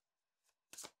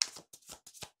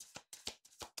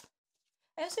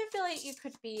 I also feel like you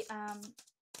could be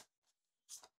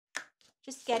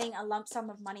just getting a lump sum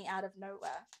of money out of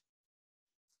nowhere,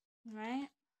 right?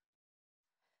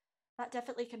 That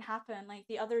definitely can happen. Like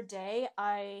the other day,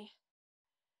 I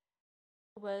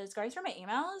was going through my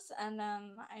emails, and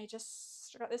then I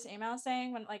just got this email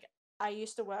saying when, like, I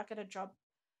used to work at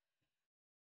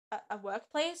a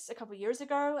workplace a couple years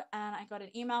ago, and I got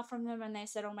an email from them, and they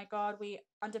said, "Oh my God, we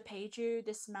underpaid you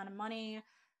this amount of money.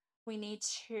 We need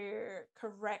to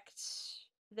correct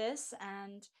this,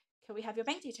 and can we have your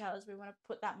bank details? We want to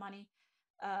put that money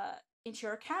into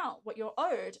your account, what you're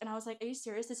owed." And I was like, "Are you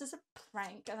serious? This is a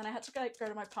prank." And then I had to go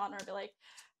to my partner and be like,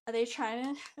 "Are they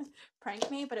trying to prank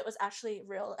me?" But it was actually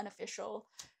real and official.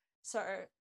 So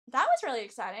that was really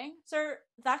exciting. So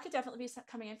that could definitely be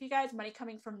coming in for you guys. Money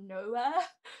coming from nowhere.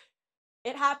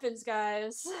 It happens,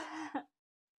 guys.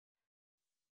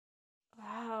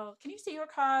 Wow. Can you see your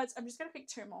cards? I'm just going to pick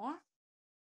 2 more.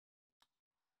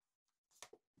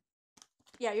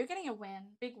 Yeah, you're getting a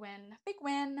win. Big win. Big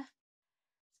win. Let's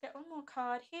get one more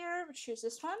card here. We'll choose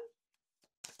this one.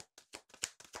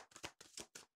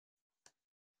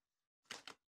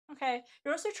 Okay,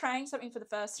 you're also trying something for the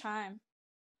first time.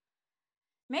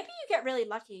 Maybe you get really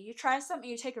lucky. You try something,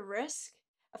 you take a risk,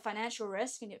 a financial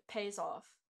risk, and it pays off.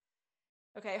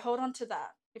 Okay, hold on to that.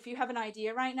 If you have an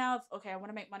idea right now of, okay, I want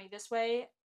to make money this way,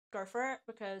 go for it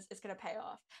because it's going to pay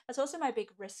off. That's also my big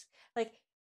risk. Like,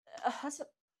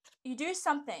 you do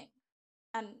something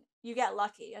and you get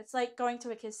lucky. It's like going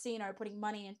to a casino, putting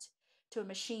money into a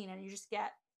machine, and you just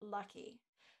get lucky.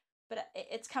 But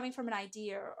it's coming from an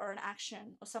idea or an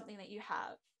action or something that you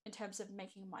have in terms of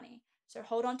making money. So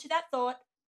hold on to that thought,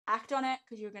 act on it,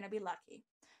 because you're going to be lucky.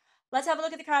 Let's have a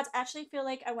look at the cards. I actually feel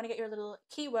like I want to get your little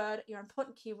keyword, your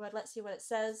important keyword. Let's see what it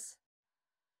says.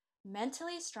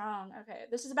 Mentally strong. Okay,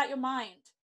 this is about your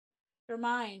mind. Your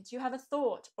mind. You have a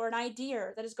thought or an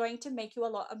idea that is going to make you a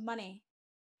lot of money.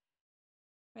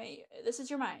 Right? This is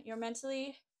your mind. You're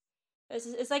mentally...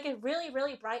 It's like a really,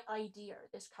 really bright idea,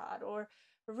 this card. Or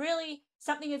really,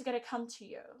 something is going to come to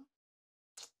you.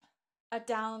 a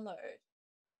download.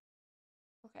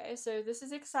 Okay, so this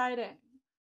is exciting.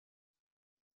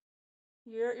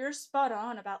 You're spot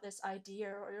on about this idea,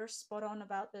 or you're spot on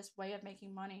about this way of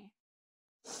making money.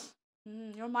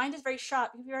 Your mind is very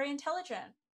sharp. You're very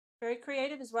intelligent, very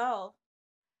creative as well.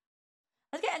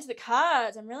 Let's get into the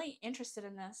cards. I'm really interested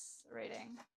in this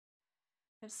reading.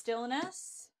 We have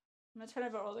stillness. I'm gonna turn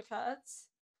over all the cards.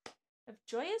 We have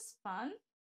joyous fun.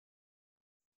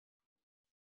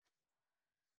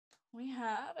 We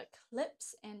have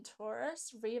eclipse in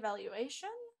Taurus,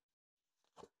 reevaluation.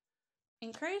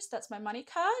 Increase, that's my money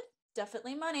card.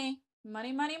 Definitely money.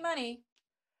 Money, money, money.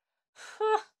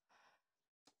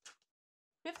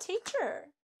 We have teacher.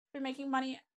 We're making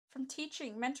money from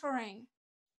teaching, mentoring,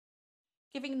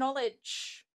 giving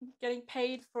knowledge, getting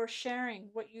paid for sharing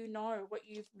what you know, what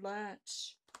you've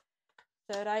learnt.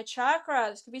 Third eye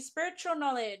chakra. This could be spiritual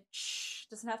knowledge.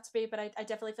 Doesn't have to be, but I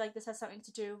definitely feel like this has something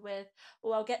to do with,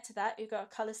 well, I'll get to that. You've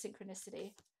got color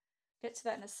synchronicity. Get to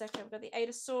that in a second. We've got the Eight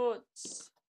of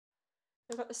Swords.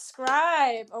 We've got the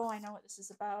Scribe. Oh, I know what this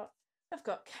is about. We've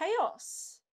got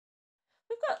chaos.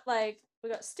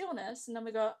 We've got stillness, and then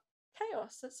we got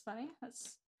chaos. That's funny.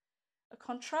 That's a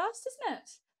contrast, isn't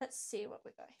it? Let's see what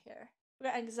we got here. We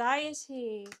got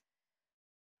anxiety.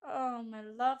 Oh, my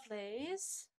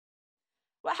lovelies.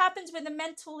 What happens with a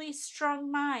mentally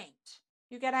strong mind?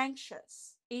 You get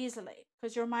anxious easily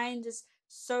because your mind is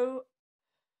so.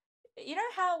 You know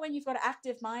how when you've got an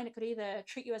active mind, it could either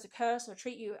treat you as a curse or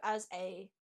treat you as a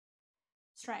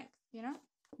strength, you know?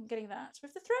 I'm getting that.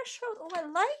 With the threshold, oh, I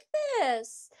like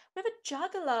this. We have a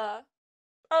juggler.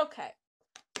 Okay.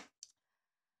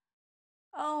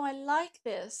 Oh, I like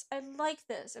this. I like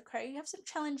this. Okay, you have some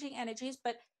challenging energies,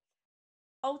 but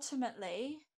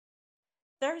ultimately,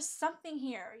 there is something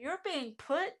here. You're being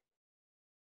put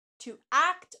to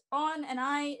act on an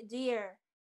idea.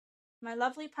 My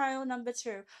lovely pile number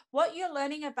 2. What you're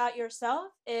learning about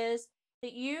yourself is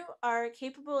that you are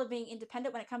capable of being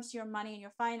independent when it comes to your money and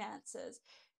your finances.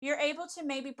 You're able to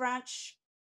maybe branch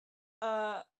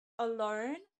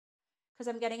alone, because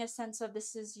I'm getting a sense of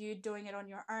this is you doing it on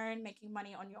your own, making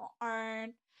money on your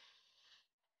own,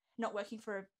 not working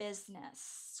for a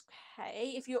business.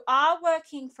 Okay, if you are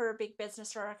working for a big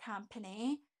business or a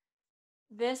company,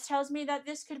 this tells me that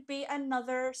this could be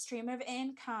another stream of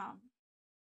income.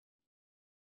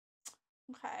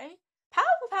 Okay,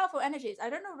 powerful, powerful energies. I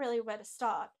don't know really where to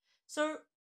start. So,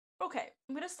 okay,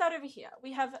 I'm going to start over here.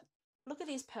 We have, look at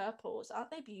these purples.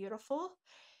 Aren't they beautiful?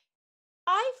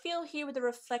 I feel here with the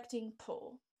reflecting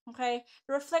pull. Okay,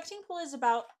 the reflecting pull is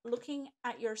about looking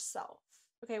at yourself.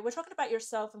 Okay, we're talking about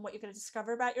yourself and what you're going to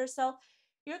discover about yourself.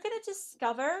 You're going to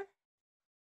discover,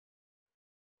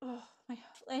 oh my,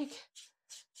 like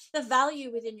the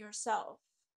value within yourself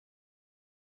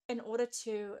in order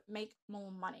to make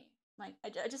more money. Like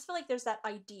I just feel like there's that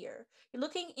idea. You're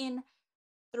looking in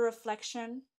the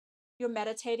reflection. You're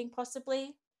meditating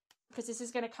possibly, because this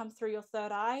is going to come through your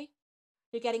third eye.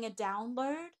 You're getting a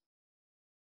download.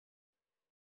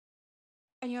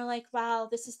 And you're like, wow,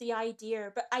 this is the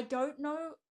idea. But I don't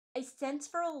know, I sense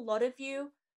for a lot of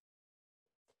you,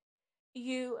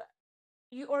 you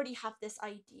already have this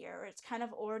idea, or it's kind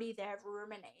of already there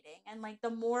ruminating. And like the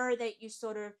more that you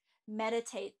sort of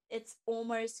meditate, it's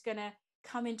almost gonna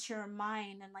come into your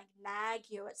mind and like nag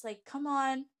you. It's like, come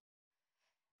on,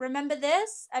 remember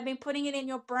this? I've been putting it in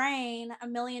your brain a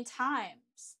million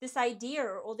times. This idea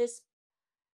or this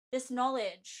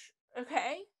knowledge,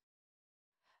 okay?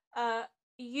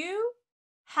 You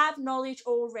have knowledge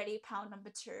already, pound number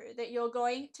 2, that you're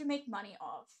going to make money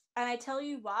off. And I tell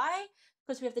you why,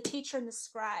 because we have the teacher and the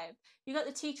scribe. You got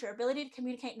the teacher, ability to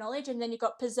communicate knowledge, and then you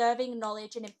got preserving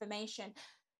knowledge and information.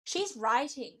 She's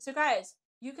writing. So guys,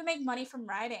 you can make money from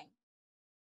writing.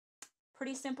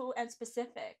 Pretty simple and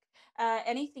specific.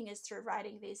 Anything is through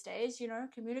writing these days, you know,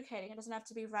 communicating. It doesn't have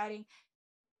to be writing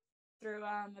through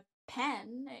a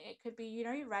pen. It could be, you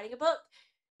know, you're writing a book,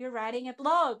 you're writing a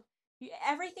blog.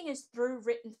 Everything is through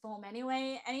written form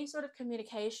anyway. Any sort of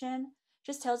communication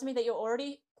just tells me that you're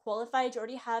already qualified, you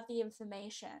already have the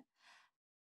information.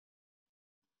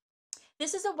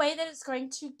 This is a way that it's going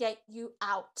to get you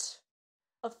out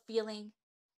of feeling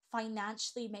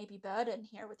financially maybe burdened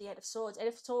here with the Eight of Swords. Eight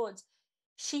of Swords,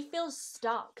 she feels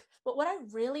stuck. But what I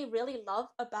really, really love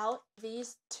about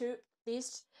this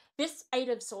Eight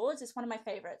of Swords is one of my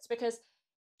favorites, because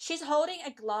she's holding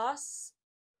a glass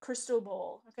crystal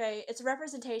ball. Okay, it's a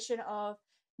representation of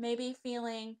maybe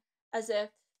feeling as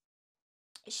if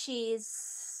she's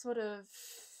sort of,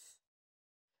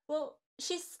 well,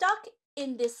 she's stuck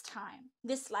in this time,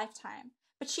 this lifetime,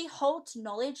 but she holds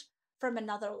knowledge from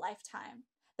another lifetime.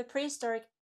 The prehistoric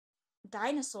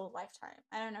dinosaur lifetime.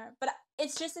 I don't know. But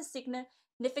it's just a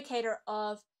significator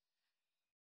of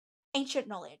ancient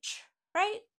knowledge,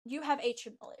 right? You have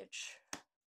ancient knowledge.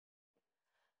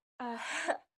 Uh,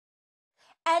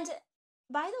 and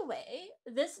by the way,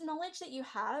 this knowledge that you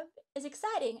have is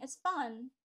exciting, it's fun,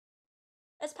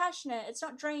 it's passionate, it's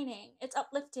not draining, it's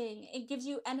uplifting, it gives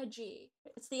you energy.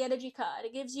 It's the energy card,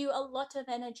 it gives you a lot of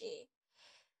energy.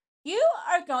 You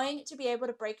are going to be able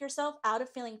to break yourself out of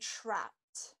feeling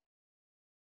trapped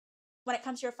when it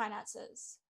comes to your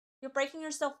finances. You're breaking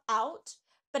yourself out,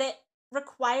 but it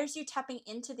requires you tapping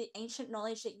into the ancient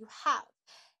knowledge that you have.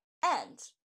 And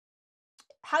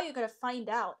how you're going to find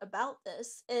out about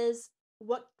this is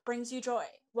what brings you joy,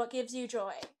 what gives you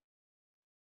joy.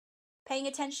 Paying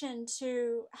attention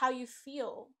to how you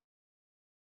feel.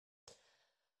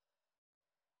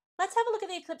 Let's have a look at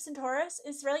the eclipse in Taurus.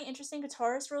 It's really interesting because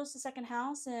Taurus rules the second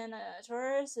house, and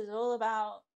Taurus is all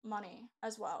about money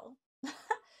as well.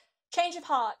 Change of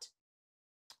heart.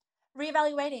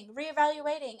 Reevaluating,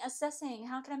 assessing.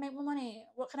 How can I make more money?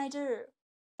 What can I do?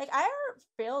 Like, I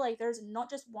feel like there's not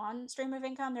just one stream of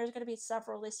income, there's going to be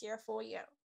several this year for you.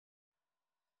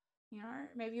 You know,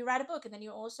 maybe you write a book and then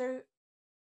you also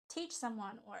teach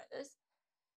someone, or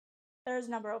there's a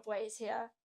number of ways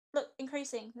here. Look,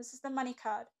 increasing. This is the money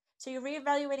card. So you're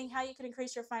reevaluating how you can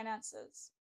increase your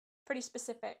finances. Pretty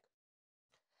specific.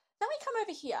 Then we come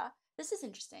over here. This is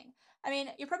interesting. I mean,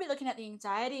 you're probably looking at the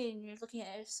anxiety and you're looking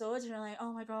at swords and you're like,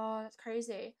 oh my god, that's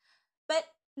crazy. But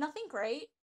nothing great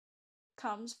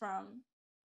comes from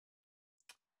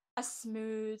a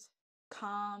smooth,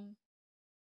 calm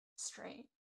stream.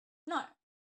 No.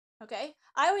 Okay?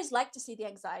 I always like to see the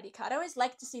anxiety card. I always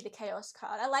like to see the chaos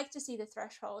card. I like to see the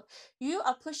threshold. You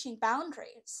are pushing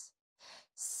boundaries.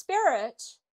 Spirit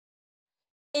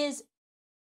is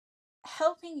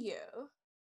helping you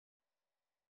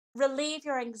relieve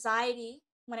your anxiety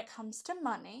when it comes to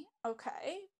money,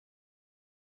 okay?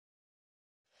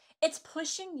 It's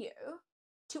pushing you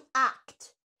to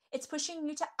act. It's pushing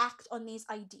you to act on these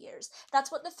ideas.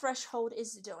 That's what the threshold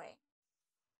is doing.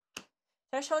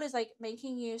 Threshold is like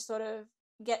making you sort of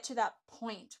get to that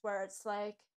point where it's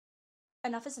like,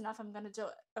 enough is enough, I'm gonna do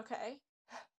it, okay?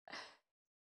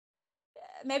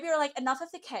 Maybe you're like, enough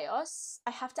of the chaos,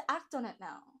 I have to act on it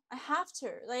now. I have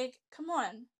to. Like, come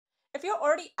on. If you're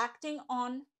already acting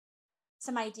on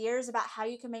some ideas about how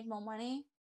you can make more money,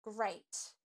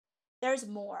 great. There's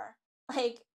more.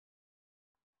 Like,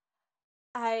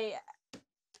 I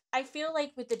feel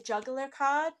like with the juggler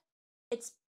card,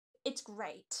 it's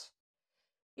great.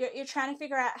 You're trying to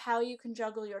figure out how you can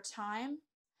juggle your time,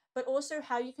 but also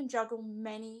how you can juggle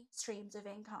many streams of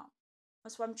income.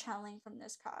 That's what I'm channeling from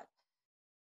this card.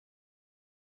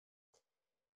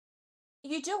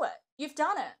 You do it. You've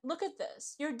done it. Look at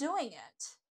this. You're doing it.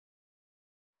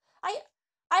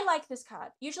 I like this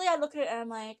card. Usually I look at it and I'm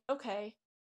like, okay,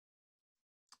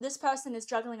 this person is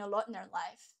juggling a lot in their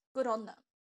life. Good on them.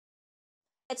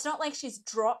 It's not like she's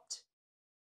dropped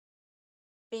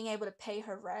being able to pay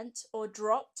her rent, or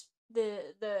dropped the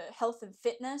health and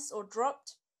fitness, or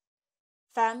dropped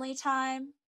family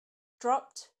time,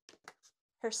 dropped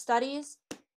her studies.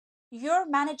 You're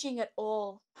managing it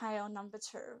all, pile number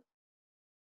 2.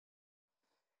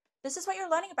 This is what you're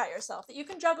learning about yourself, that you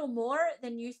can juggle more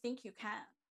than you think you can.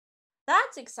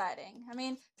 That's exciting. I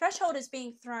mean, threshold is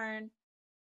being thrown.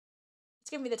 It's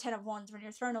giving me the 10 of Wands. When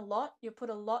you're thrown a lot, you put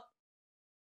a lot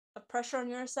of pressure on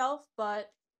yourself,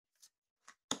 but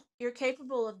you're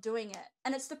capable of doing it.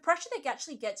 And it's the pressure that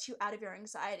actually gets you out of your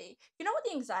anxiety. You know what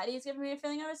the anxiety is giving me a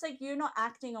feeling of? It's like you're not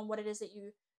acting on what it is that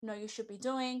you know you should be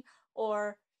doing,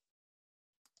 or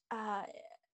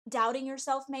doubting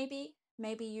yourself. Maybe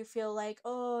you feel like,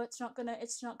 oh, it's not gonna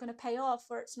pay off,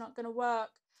 or it's not gonna work.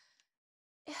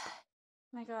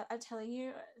 My god, I'm telling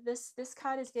you, this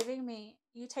card is giving me,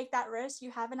 you take that risk.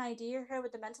 You have an idea here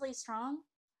with the mentally strong,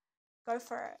 go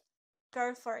for it.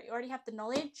 Go for it. You already have the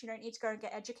knowledge. You don't need to go and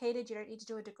get educated. You don't need to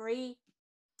do a degree.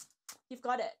 You've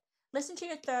got it. Listen to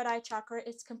your third eye chakra.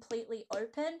 It's completely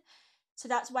open. So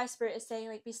that's why Spirit is saying,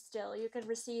 like, be still. You can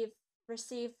receive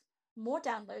more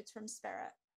downloads from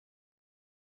Spirit.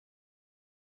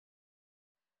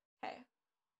 Okay.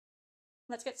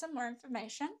 Let's get some more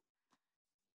information.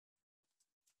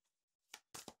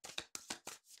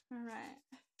 All right.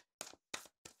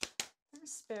 From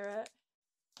Spirit.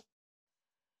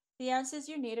 The answers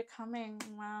you need are coming.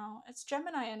 Wow. It's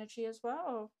Gemini energy as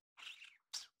well.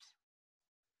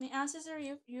 The answers are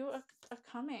are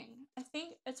coming. I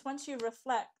think it's once you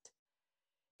reflect.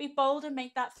 Be bold and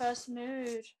make that first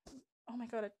move. Oh my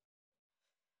god.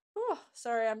 Oh,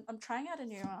 sorry, I'm trying out a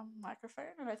new microphone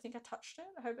and I think I touched it.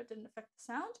 I hope it didn't affect the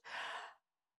sound.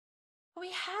 We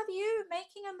have you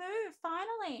making a move,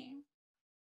 finally.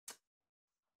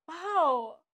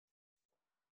 Wow.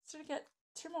 So we get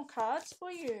 2 more cards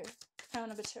for you. Pile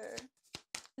number 2.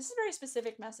 This is very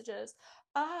specific messages.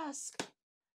 Ask.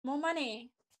 More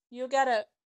money. You'll get it.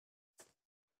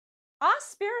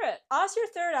 Ask Spirit. Ask your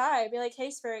third eye. Be like,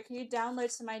 hey, Spirit, can you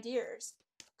download some ideas?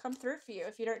 Come through for you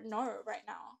if you don't know right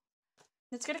now.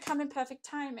 It's going to come in perfect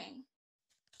timing.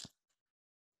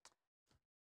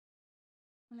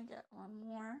 I'm going to get 1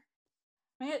 more.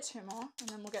 I'm going to get 2 more, and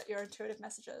then we'll get your intuitive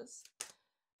messages.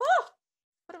 Oh!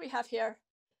 What do we have here?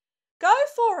 Go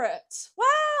for it!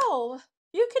 Wow!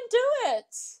 You can do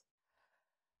it!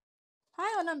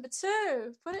 Pile number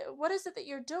 2. What is it that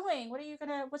you're doing?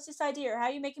 What's this idea? How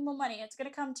are you making more money? It's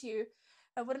gonna come to you.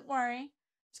 I wouldn't worry.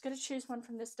 Just gonna choose one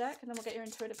from this deck, and then we'll get your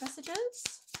intuitive messages.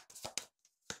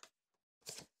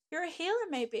 You're a healer,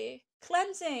 maybe.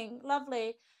 Cleansing.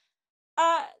 Lovely.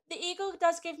 The eagle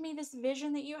does give me this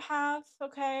vision that you have,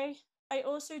 okay? I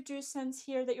also do sense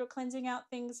here that you're cleansing out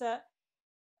things that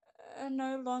are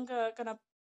no longer gonna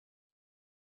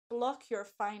block your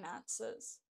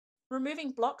finances.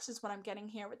 Removing blocks is what I'm getting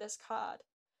here with this card.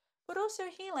 But also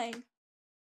healing.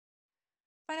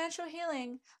 Financial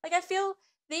healing. Like, I feel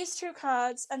these 2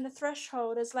 cards and the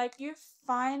threshold is like you're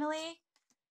finally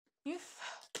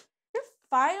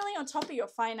on top of your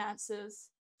finances.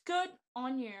 Good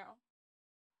on you.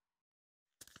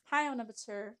 Pile number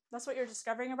 2. That's what you're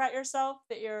discovering about yourself,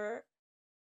 that you're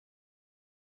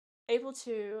able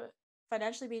to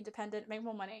financially be independent, make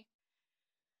more money.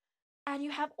 And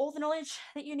you have all the knowledge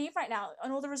that you need right now,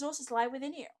 and all the resources lie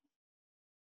within you.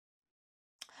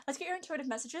 Let's get your intuitive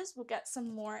messages. We'll get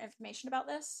some more information about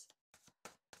this.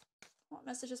 What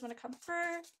messages want to come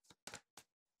through?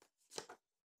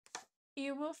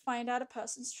 You will find out a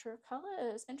person's true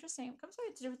colors. Interesting. It comes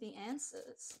to do with the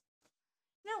answers.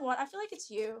 You know what? I feel like it's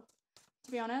you,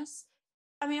 to be honest.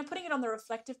 I mean, I'm putting it on the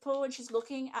reflective pool, and she's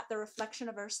looking at the reflection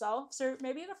of herself. So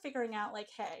maybe you're figuring out, like,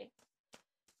 hey,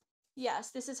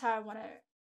 yes, this is how I want to.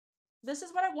 This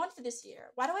is what I want for this year.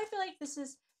 Why do I feel like this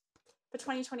is for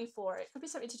 2024? It could be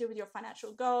something to do with your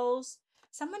financial goals.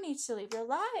 Someone needs to leave your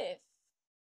life.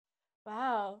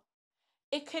 Wow.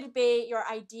 It could be your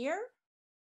idea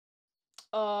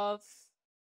of,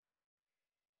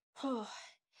 oh,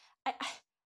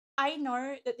 I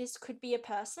know that this could be a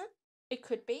person. It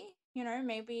could be,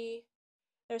 maybe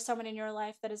there's someone in your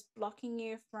life that is blocking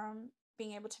you from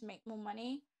being able to make more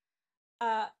money.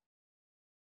 But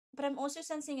I'm also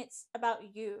sensing it's about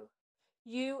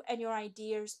you and your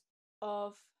ideas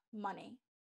of money.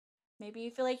 Maybe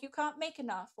you feel like you can't make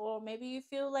enough, or maybe you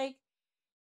feel like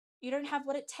you don't have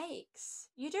what it takes.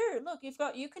 You do. Look,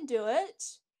 you can do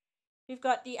it. You've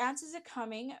got the answers are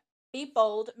coming. Be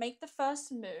bold, make the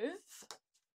first move.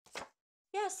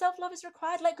 Yeah, self-love is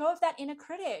required. Let go of that inner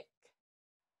critic.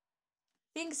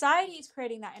 The anxiety is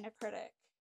creating that inner critic.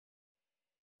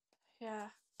 Yeah.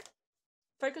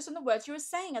 Focus on the words you were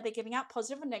saying. Are they giving out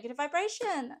positive or negative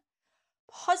vibration?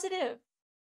 Positive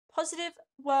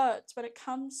words when it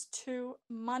comes to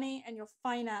money and your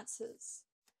finances.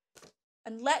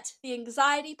 And let the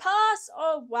anxiety pass.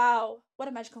 Oh, wow. What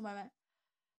a magical moment.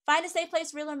 Find a safe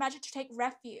place, real or magic, to take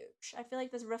refuge. I feel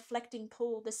like there's a reflecting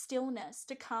pool, the stillness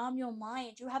to calm your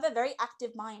mind. You have a very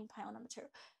active mind, pile number 2.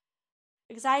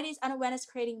 Anxiety is unawareness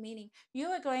creating meaning. You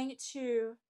are going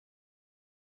to,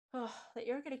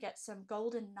 you're going to get some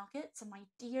golden nuggets, some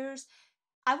ideas.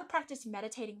 I would practice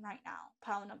meditating right now,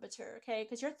 pile number 2, okay?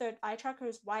 Because your third eye chakra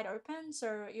is wide open,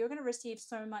 so you're going to receive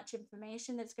so much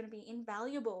information that's going to be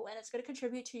invaluable, and it's going to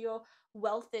contribute to your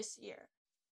wealth this year.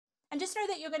 And just know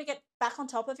that you're going to get back on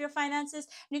top of your finances,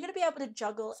 and you're going to be able to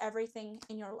juggle everything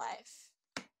in your life.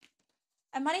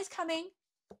 And money's coming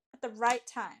at the right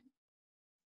time.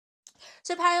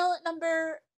 So pile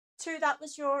number 2, that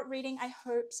was your reading. I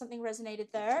hope something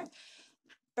resonated there.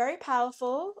 Very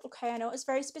powerful. Okay, I know it was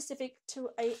very specific to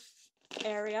a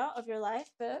area of your life,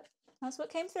 but that's what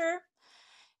came through.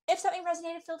 If something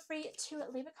resonated, feel free to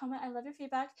leave a comment. I love your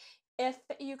feedback. If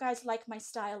you guys like my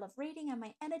style of reading and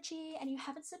my energy and you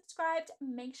haven't subscribed,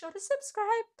 make sure to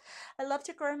subscribe. I love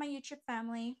to grow my YouTube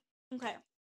family. Okay,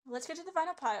 let's get to the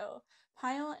final pile.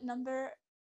 Pile number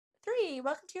 3.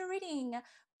 Welcome to your reading.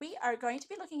 We are going to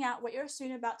be looking at what you're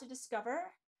soon about to discover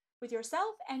with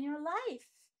yourself and your life.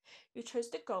 You chose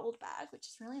the gold bag, which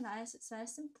is really nice. It's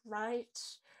nice and bright.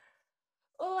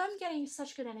 Oh, I'm getting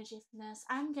such good energy from this.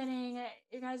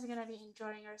 You guys are going to be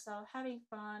enjoying yourself, having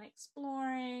fun,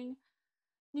 exploring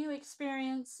new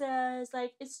experiences.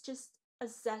 Like, it's just a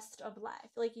zest of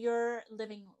life. Like, you're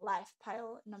living life,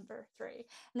 pile number 3.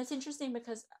 And it's interesting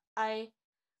because I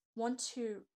want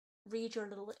to read your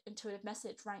little intuitive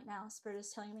message right now. Spirit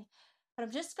is telling me. But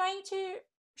I'm just going to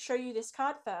show you this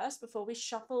card first before we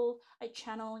shuffle, I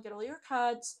channel, and get all your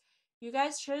cards. You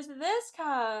guys chose this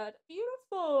card.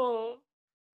 Beautiful.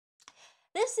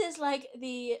 This is like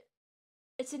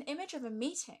it's an image of a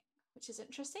meeting, which is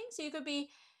interesting. So you could be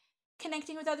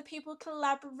connecting with other people,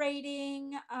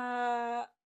 collaborating,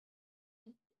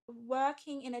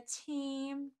 working in a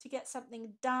team to get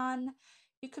something done.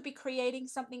 You could be creating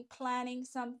something, planning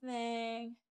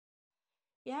something.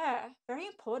 Yeah, very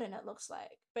important it looks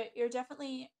like. But you're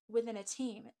definitely within a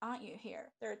team, aren't you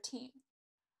here? They're a team.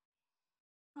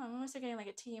 Oh, I'm also getting like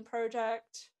a team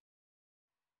project.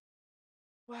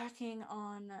 Working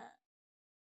on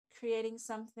creating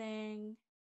something.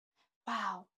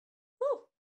 Wow. Woo.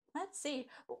 Let's see.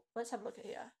 Ooh, let's have a look at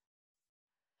here.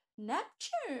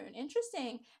 Neptune.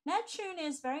 Interesting. Neptune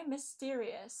is very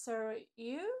mysterious, so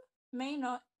you may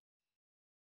not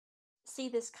see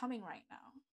this coming right now.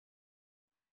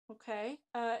 Okay.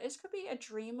 This could be a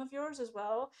dream of yours as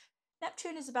well.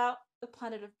 Neptune is about the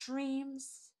planet of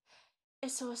dreams.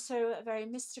 It's also very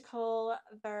mystical,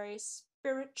 very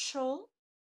spiritual.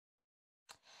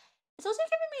 It's also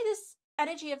giving me this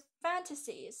energy of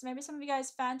fantasies. Maybe some of you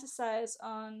guys fantasize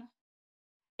on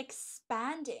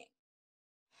expanding,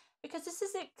 because this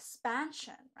is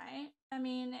expansion, right? I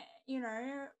mean,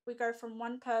 we go from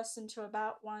one person to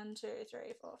about 1, 2, 3,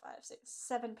 4, 5, 6,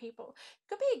 7 people. It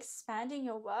could be expanding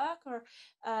your work or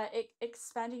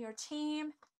expanding your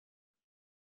team.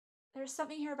 There's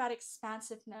something here about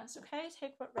expansiveness, okay?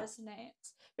 Take what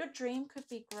resonates. Your dream could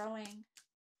be growing.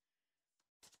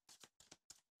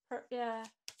 Yeah.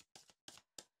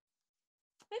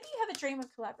 Maybe you have a dream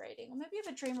of collaborating, or maybe you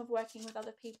have a dream of working with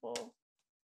other people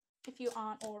if you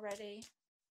aren't already.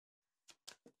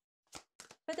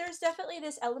 But there's definitely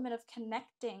this element of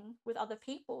connecting with other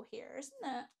people here, isn't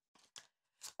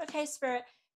it? Okay, Spirit,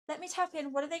 let me tap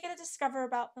in. What are they going to discover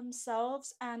about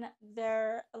themselves and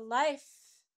their life?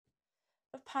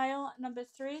 Pile number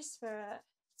 3, Spirit.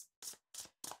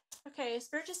 Okay,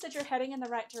 Spirit just said you're heading in the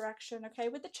right direction, okay?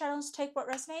 With the challenge, take what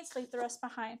resonates, leave the rest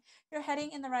behind. You're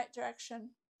heading in the right direction,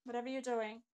 whatever you're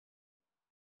doing.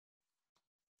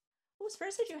 Oh,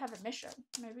 Spirit said you have a mission.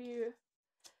 Maybe you,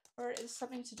 or it's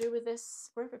something to do with this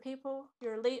group of people.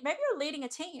 Maybe you're leading a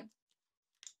team.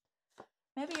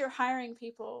 Maybe you're hiring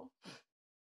people.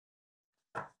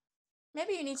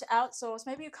 Maybe you need to outsource.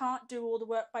 Maybe you can't do all the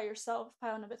work by yourself,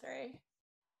 pile number 3.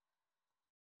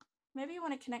 Maybe you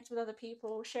want to connect with other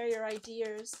people, share your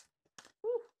ideas.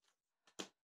 Whew.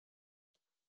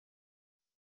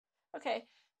 Okay,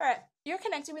 all right. You're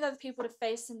connecting with other people to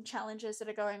face some challenges that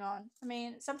are going on. I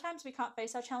mean, sometimes we can't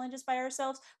face our challenges by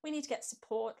ourselves. We need to get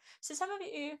support. So some of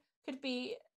you could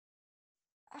be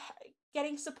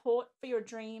getting support for your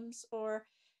dreams, or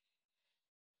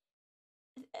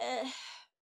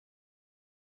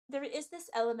there is this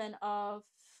element of,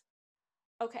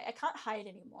 okay, I can't hide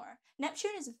anymore.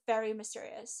 Neptune is very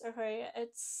mysterious, okay?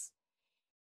 It's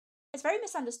very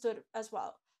misunderstood as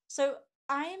well. So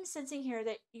I am sensing here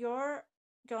that you're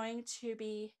going to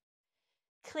be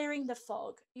clearing the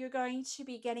fog. You're going to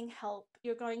be getting help.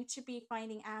 You're going to be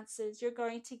finding answers. You're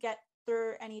going to get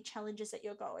through any challenges that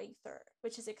you're going through,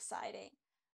 which is exciting,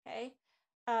 okay?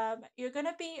 You're going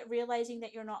to be realizing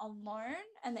that you're not alone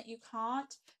and that you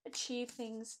can't achieve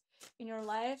things in your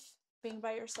life being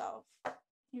by yourself.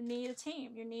 You need a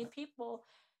team. You need people.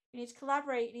 You need to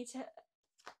collaborate. You need to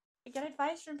get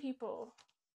advice from people.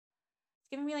 It's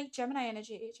giving me like Gemini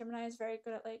energy. Gemini is very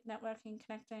good at like networking,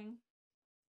 connecting.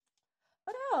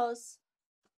 What else?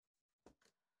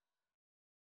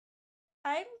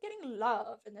 I'm getting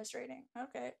love in this reading.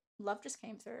 Okay. Love just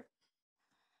came through.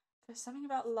 There's something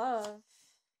about love.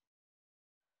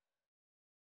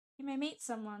 You may meet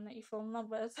someone that you fall in love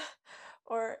with,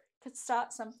 or could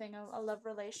start something, a love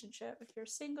relationship if you're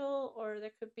single, or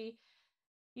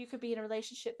you could be in a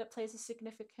relationship that plays a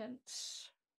significant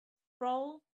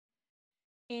role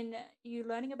in you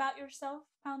learning about yourself,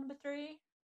 pile number 3.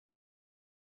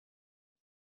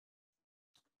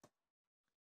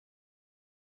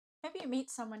 Maybe you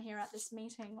meet someone here at this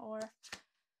meeting or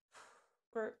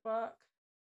group work.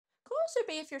 Could also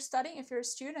be if you're studying, if you're a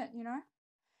student,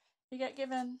 you get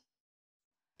given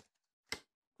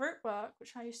group work,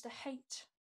 which I used to hate.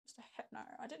 No,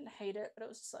 I didn't hate it, but it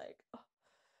was just like, oh,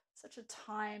 such a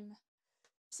time.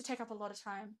 It used to take up a lot of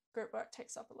time. Group work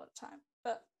takes up a lot of time.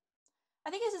 But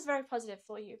I think this is very positive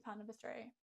for you, pile number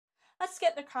 3. Let's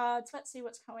get the cards. Let's see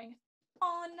what's going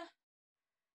on.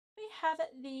 We have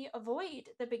the Void,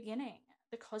 the Beginning,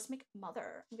 the Cosmic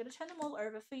Mother. I'm going to turn them all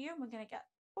over for you, and we're going to get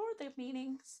 4 of the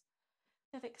meanings.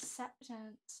 Of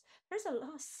acceptance. There's a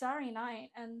little starry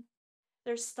night, and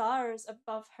there's stars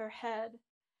above her head.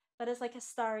 That is like a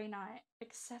starry night.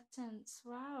 Acceptance.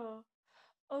 Wow.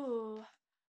 Oh,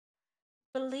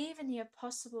 believe in the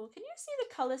impossible. Can you see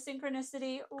the color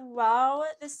synchronicity? Wow,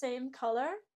 the same color,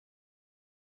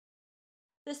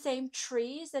 the same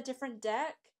trees, a different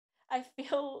deck. I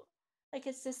feel like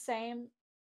it's the same.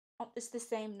 It's the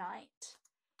same night.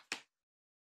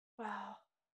 Wow.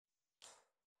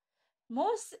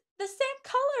 The same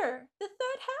color. The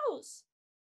third house.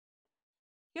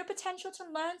 Your potential to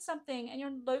learn something in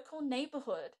your local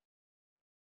neighborhood.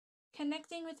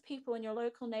 Connecting with people in your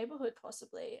local neighborhood,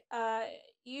 possibly.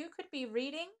 You could be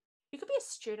reading. You could be a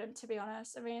student, to be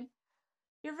honest. I mean,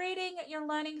 you're reading, you're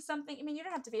learning something. I mean, you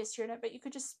don't have to be a student, but you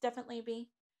could just definitely be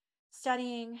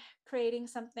studying, creating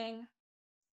something,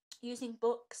 using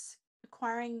books,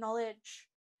 acquiring knowledge.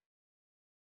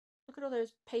 Look at all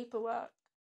those paperwork,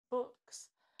 books.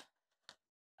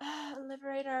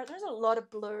 Liberator. There's a lot of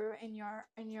blue in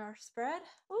your spread.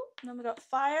 Oh, then we got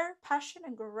fire, passion,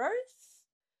 and growth.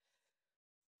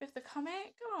 With the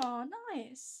comic. Oh,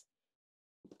 nice.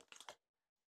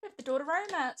 With the daughter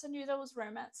romance. I knew there was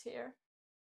romance here.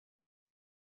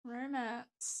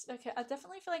 Romance. Okay, I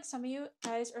definitely feel like some of you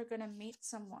guys are gonna meet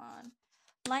someone.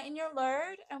 Lighten your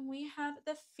load, and we have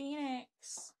the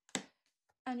Phoenix.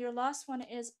 And your last one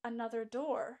is another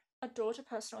door. A door to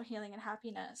personal healing and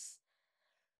happiness.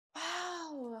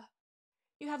 Wow.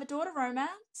 You have a door to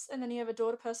romance, and then you have a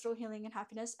door to personal healing and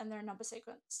happiness, and their number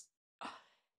sequence.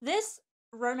 This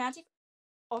romantic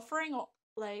offering, or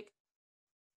like,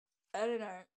 I don't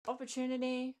know,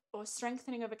 opportunity or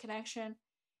strengthening of a connection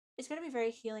is going to be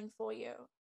very healing for you.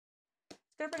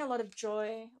 It's going to bring a lot of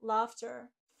joy, laughter,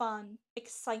 fun,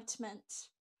 excitement.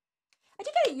 I do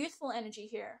get a youthful energy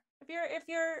here. If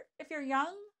you're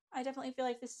young, I definitely feel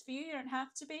like this is for you. You don't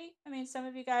have to be. I mean, some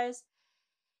of you guys,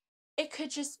 it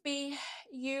could just be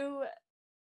you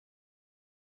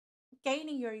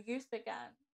gaining your youth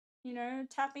again. You know,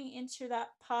 tapping into that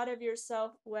part of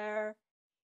yourself where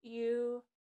you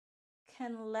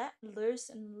can let loose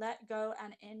and let go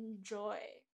and enjoy.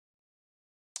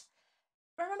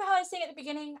 Remember how I was saying at the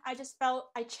beginning, I just felt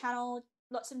I channeled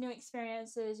lots of new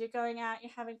experiences. You're going out,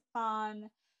 you're having fun.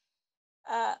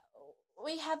 Uh,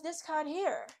 we have this card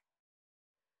here.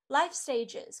 Life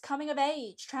stages, coming of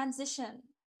age, transition.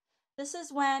 This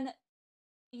is when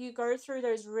you go through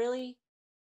those really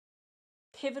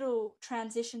pivotal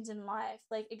transitions in life.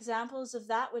 Like examples of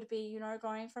that would be, you know,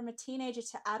 going from a teenager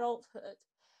to adulthood.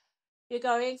 You're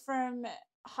going from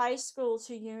high school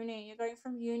to uni. You're going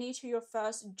from uni to your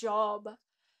first job.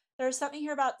 There's something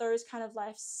here about those kind of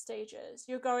life stages.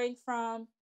 You're going from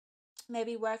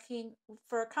maybe working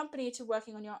for a company to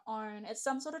working on your own. It's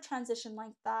some sort of transition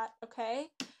like that, okay?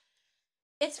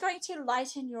 It's going to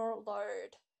lighten your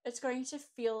load. It's going to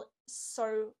feel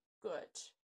so good.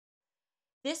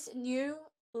 This new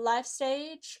life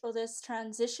stage or this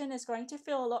transition is going to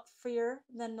feel a lot freer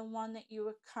than the one that you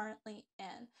were currently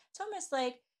in. It's almost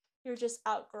like you're just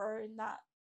outgrowing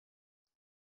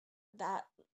that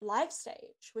life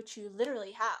stage, which you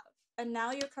literally have. And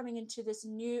now you're coming into this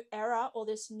new era or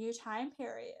this new time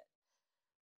period,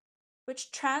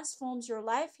 which transforms your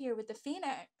life here with the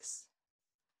Phoenix.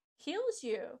 Heals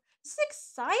you. This is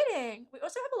exciting. We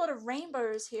also have a lot of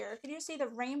rainbows here. Can you see the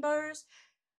rainbows?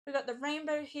 We got the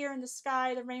rainbow here in the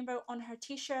sky, the rainbow on her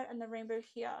t-shirt, and the rainbow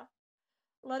here.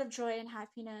 A lot of joy and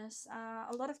happiness.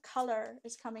 A lot of color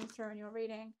is coming through in your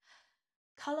reading.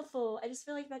 Colorful. I just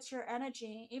feel like that's your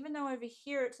energy. Even though over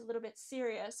here it's a little bit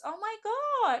serious. Oh my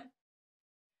god!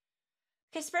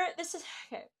 Okay, Spirit, this is...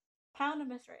 Okay, pile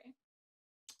number 3.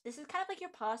 This is kind of like your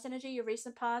past energy, your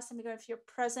recent past, and we go into your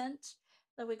present.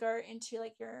 Then we go into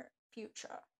like your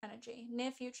future energy.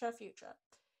 Near future, future.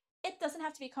 It doesn't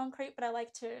have to be concrete, but I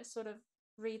like to sort of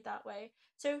read that way.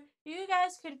 So you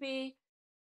guys could be...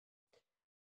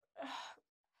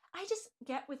 I just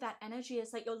get with that energy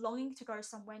is like you're longing to go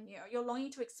somewhere new. You're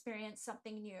longing to experience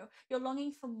something new. You're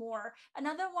longing for more.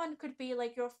 Another one could be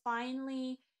like you're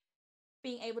finally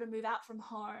being able to move out from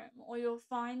home, or you're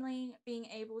finally being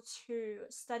able to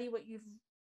study what you've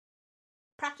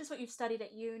practice what you've studied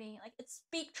at uni. Like it's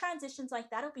big transitions like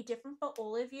that. It'll be different for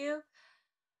all of you.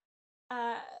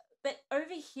 But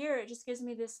over here it just gives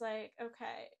me this like,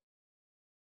 okay,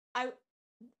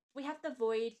 we have the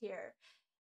void here.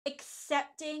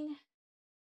 Accepting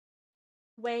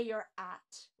where you're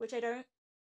at, which I don't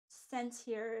sense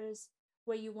here is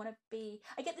where you want to be.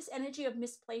 I get this energy of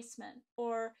misplacement,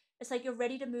 or it's like you're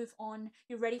ready to move on,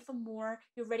 you're ready for more,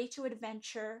 you're ready to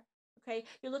adventure. Okay,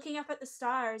 you're looking up at the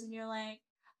stars and you're like,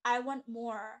 I want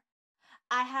more.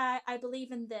 I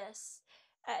believe in this.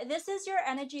 This is your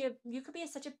energy of, you could be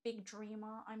such a big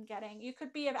dreamer, I'm getting. You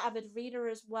could be an avid reader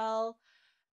as well.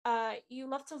 You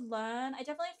love to learn. I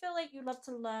definitely feel like you love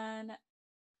to learn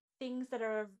things that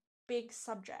are big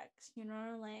subjects, you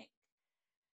know, like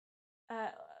uh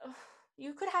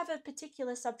you could have a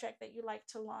particular subject that you like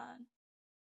to learn.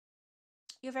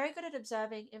 You're very good at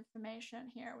observing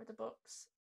information here with the books.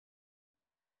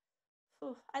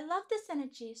 Ooh, I love this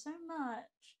energy so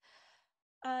much.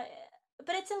 Uh,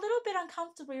 but it's a little bit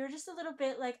uncomfortable. You're just a little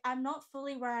bit like, I'm not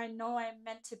fully where I know I'm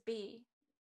meant to be.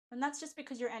 And that's just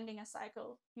because you're ending a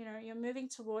cycle. You know, you're moving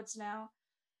towards now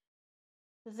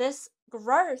this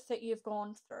growth that you've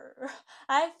gone through.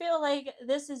 I feel like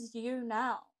this is you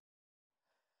now.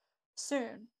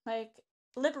 Soon. Like,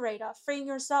 liberator, freeing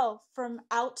yourself from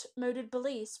outmoded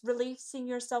beliefs, releasing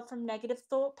yourself from negative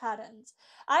thought patterns.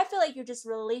 I feel like you're just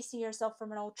releasing yourself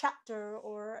from an old chapter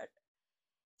or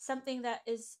something that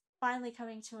is finally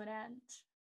coming to an end.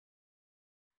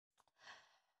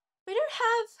 We don't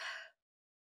have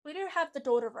we don't have the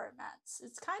daughter romance.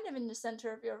 It's kind of in the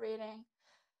center of your reading.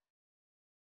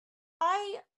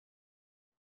 I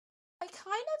I kind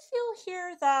of feel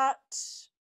here that,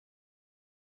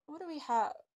 what do we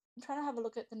have? I'm trying to have a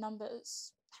look at the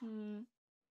numbers. What do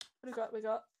we got? We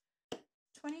got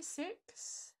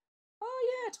 26.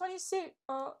 Oh yeah, 26.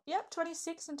 Oh, yep,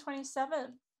 26 and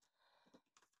 27.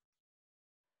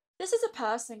 This is a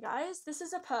person, guys. This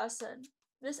is a person.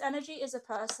 This energy is a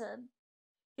person.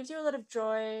 Gives you a lot of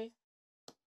joy.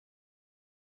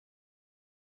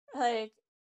 Like,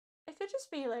 it could just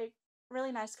be like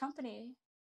really nice company.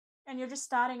 And you're just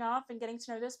starting off and getting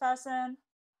to know this person.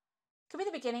 It could be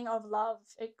the beginning of love.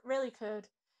 It really could.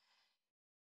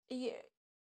 Yeah.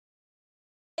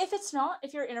 If it's not,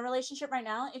 if you're in a relationship right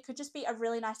now, it could just be a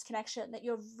really nice connection that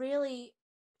you're really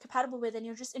compatible with and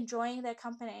you're just enjoying their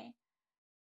company.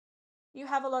 You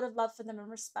have a lot of love for them and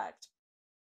respect.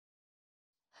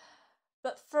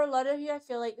 But for a lot of you, I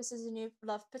feel like this is a new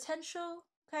love potential,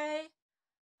 okay?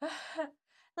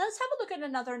 Let's have a look at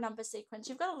another number sequence.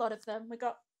 You've got a lot of them. We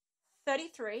got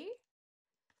 33,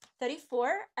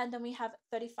 34, and then we have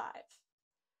 35.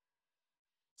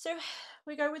 So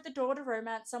we go with the door to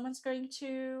romance. You're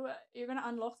going to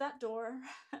unlock that door.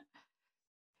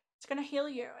 It's going to heal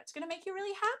you. It's going to make you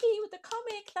really happy with the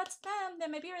comic. That's them. They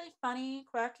may be really funny,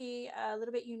 quirky, a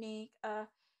little bit unique.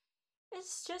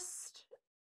 It's just,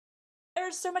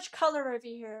 there's so much color over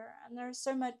here, and there's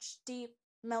so much deep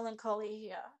melancholy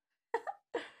here.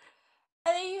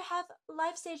 And then you have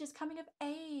life stages, coming of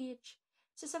age.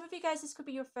 So some of you guys, this could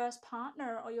be your first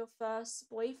partner or your first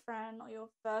boyfriend or your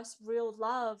first real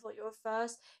love or your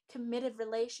first committed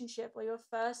relationship or your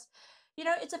first,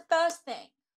 it's a first thing.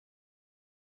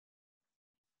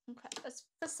 Okay, that's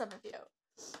for some of you.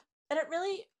 And it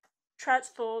really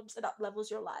transforms and up levels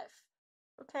your life.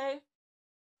 Okay?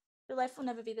 Your life will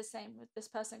never be the same with this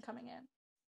person coming in.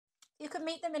 You could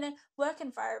meet them in a work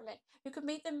environment. You could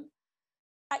meet them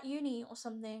at uni or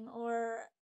something, or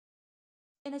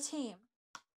in a team.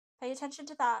 Pay attention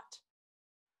to that.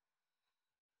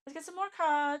 Let's get some more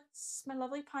cards. My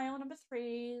lovely pile number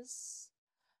 3s.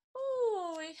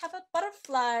 Ooh, we have a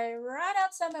butterfly right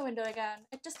outside my window again.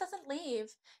 It just doesn't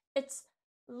leave. It's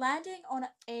landing on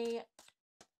a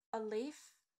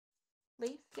leaf.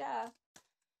 Leaf, yeah.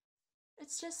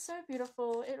 It's just so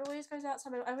beautiful. It always goes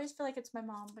outside. I always feel like it's my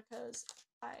mom because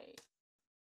I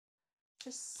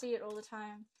just see it all the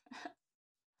time.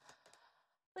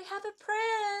 We have a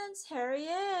prince. Here he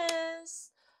is.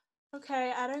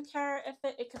 Okay, I don't care if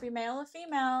it could be male or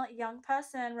female, young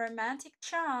person, romantic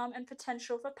charm, and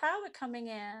potential for power coming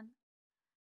in.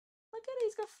 Look at it,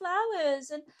 he's got flowers,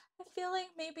 and I feel like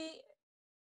maybe,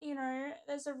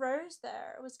 there's a rose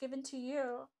there. It was given to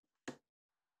you.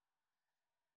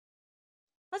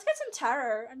 Let's get some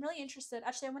tarot. I'm really interested.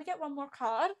 Actually, I'm gonna get one more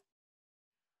card.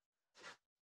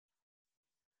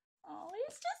 Oh,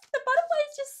 the butterfly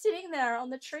is just sitting there on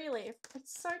the tree leaf.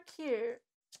 It's so cute.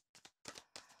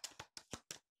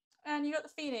 And you got the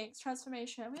Phoenix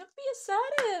transformation. We have to be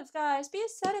assertive, guys. Be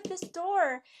assertive.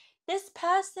 This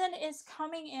person is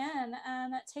coming in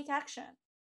and take action.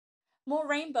 More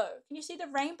rainbow. Can you see the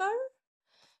rainbow?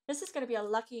 This is going to be a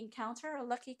lucky encounter, a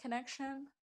lucky connection.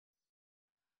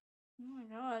 Oh my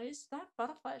god, that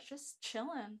butterfly is just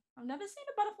chilling. I've never seen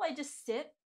a butterfly just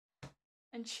sit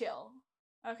and chill.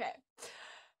 Okay.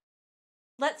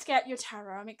 Let's get your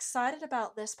tarot. I'm excited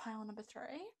about this pile number 3.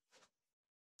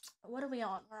 What are we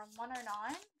on? We're on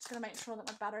 109. Just gonna make sure that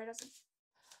my battery doesn't.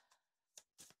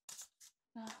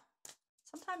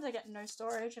 Sometimes I get no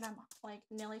storage and I'm like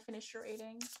nearly finished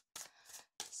reading.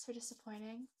 So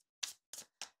disappointing.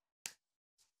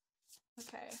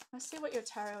 Okay, Let's see what your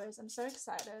tarot is. I'm so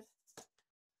excited.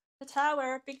 The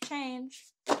Tower, big change.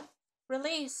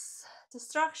 Release,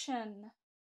 destruction.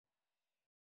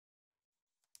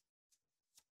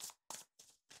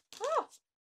 Oh,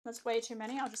 that's way too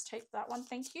many. I'll just take that one.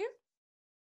 Thank you.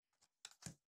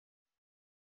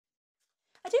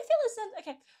 I do feel a sense,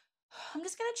 okay, I'm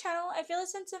just gonna channel. I feel a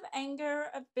sense of anger,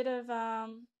 a bit of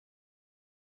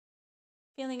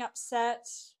feeling upset.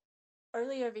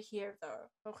 Early over here though,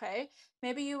 okay?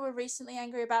 Maybe you were recently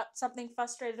angry about something,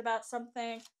 frustrated about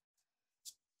something.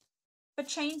 But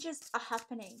changes are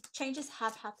happening. Changes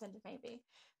have happened, maybe.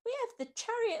 We have the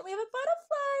Chariot. We have a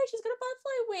butterfly. She's got a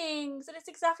butterfly wings. And it's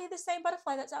exactly the same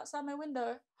butterfly that's outside my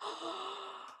window.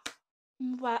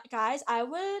 What, guys,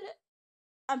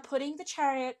 I'm putting the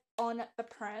Chariot on the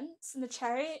Prince. And the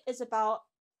Chariot is about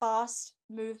fast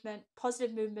movement,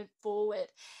 positive movement forward.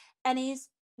 And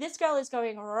this girl is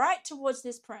going right towards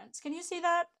this Prince. Can you see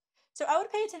that? So I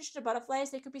would pay attention to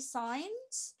butterflies. They could be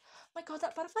signs. Oh my god,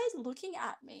 that butterfly is looking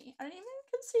at me. I don't even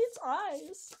can see its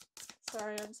eyes.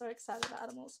 Sorry, I'm so excited about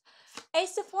animals.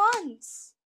 Ace of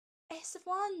Wands. Ace of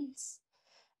Wands.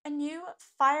 A new,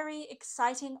 fiery,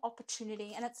 exciting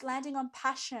opportunity, and it's landing on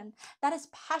passion. That is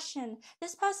passion.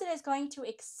 This person is going to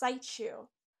excite you.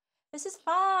 This is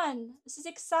fun. This is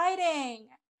exciting.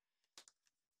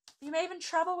 You may even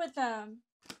travel with them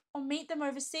or meet them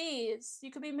overseas.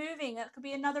 You could be moving. That could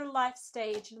be another life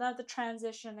stage, another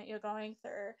transition that you're going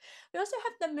through. We also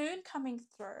have the moon coming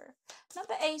through.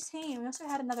 Number 18. We also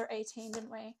had another 18, didn't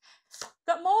we?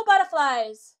 Got more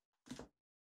butterflies.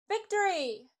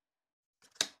 Victory.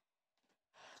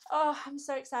 Oh, I'm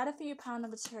so excited for you, pile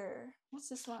number 2. What's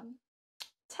this one?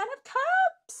 10 of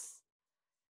Cups.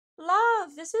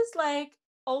 Love. This is like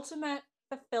ultimate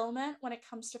fulfillment when it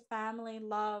comes to family,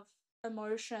 love,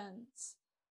 emotions.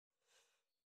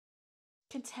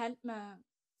 Contentment.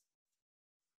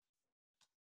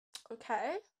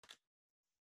 Okay.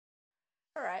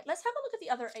 All right, let's have a look at the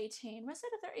other 18. Where's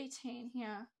that other 18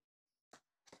 here?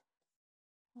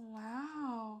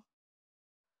 Wow.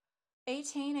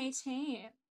 18, 18.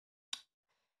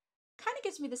 Kind of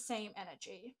gives me the same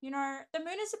energy. You know, the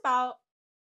moon is about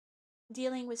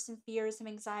dealing with some fears, some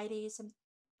anxieties, some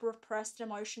repressed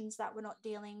emotions that we're not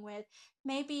dealing with.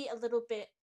 Maybe a little bit,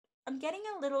 I'm getting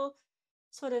a little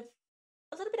sort of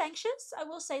a little bit anxious. I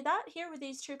will say that here with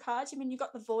these two cards. I mean, you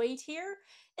got the Void here.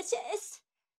 It's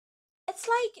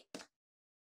like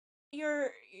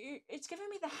it's giving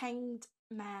me the Hanged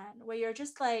Man, where you're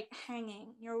just like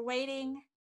hanging. You're waiting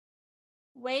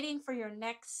for your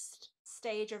next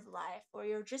stage of life, or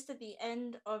you're just at the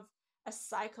end of a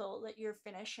cycle that you're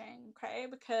finishing, okay?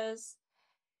 Because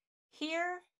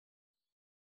here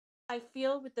I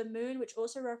feel with the moon, which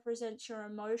also represents your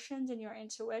emotions and your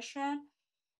intuition,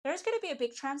 there's going to be a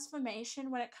big transformation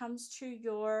when it comes to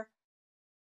your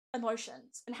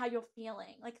emotions and how you're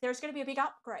feeling. Like there's going to be a big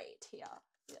upgrade here.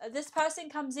 This person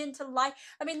comes into light.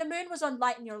 I mean, the moon was on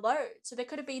lighten your load, so there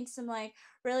could have been some like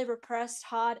really repressed,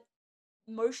 hard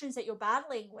emotions that you're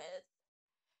battling with,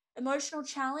 emotional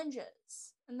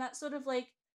challenges, and that sort of like,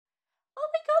 oh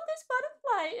my god, this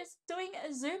butterfly is doing a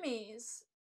zoomies.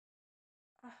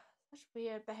 Such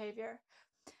weird behavior.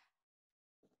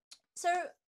 So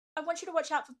I want you to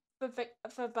watch out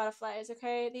for butterflies,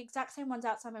 okay? The exact same one's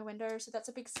outside my window, so that's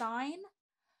a big sign.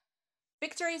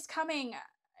 Victory is coming.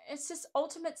 It's just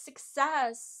ultimate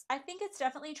success. I think it's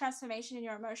definitely a transformation in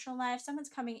your emotional life. Someone's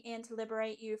coming in to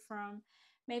liberate you from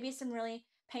maybe some really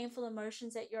painful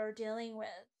emotions that you're dealing with,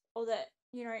 or that,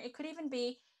 you know, it could even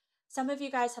be some of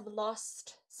you guys have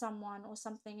lost someone or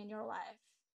something in your life.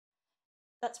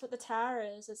 That's what the Tower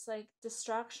is. It's like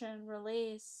destruction,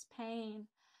 release, pain.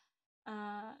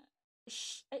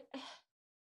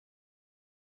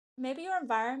 Maybe your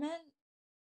environment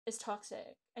is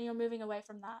toxic and you're moving away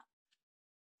from that.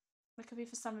 It could be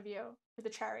for some of you with the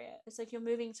Chariot. It's like you're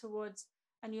moving towards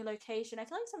a new location. I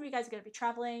feel like some of you guys are going to be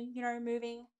traveling, you know,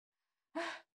 moving.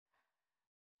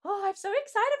 Oh, I'm so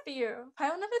excited for you.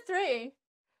 Pile number 3.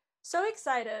 So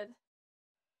excited.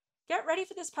 Get ready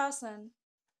for this person.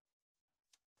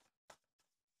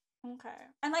 Okay.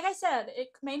 And like I said, it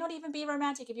may not even be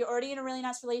romantic. If you're already in a really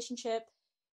nice relationship,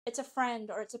 it's a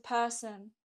friend or it's a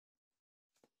person.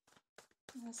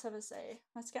 Let's have a say.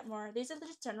 Let's get more. These are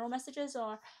just general messages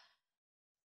or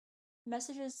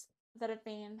messages that have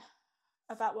been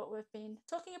about what we've been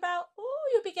talking about. Oh,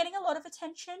 you'll be getting a lot of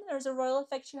attention. There's a royal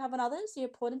effect you have on others. The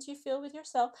importance you feel with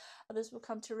yourself, others will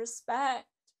come to respect.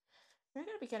 You're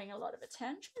going to be getting a lot of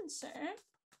attention soon.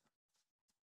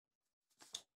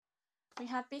 We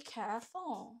have be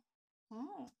careful.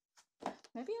 Oh,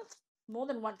 maybe more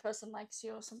than one person likes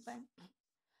you or something.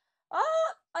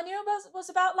 Oh, I knew it was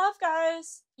about love,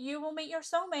 guys. You will meet your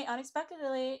soulmate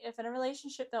unexpectedly. If in a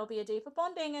relationship, there'll be a deeper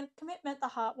bonding and commitment. The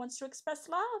heart wants to express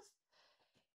love.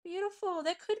 Beautiful.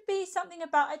 There could be something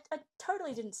about, I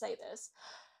totally didn't say this.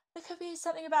 There could be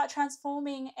something about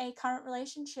transforming a current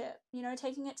relationship, you know,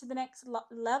 taking it to the next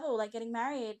level, like getting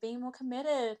married, being more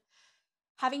committed,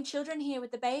 having children here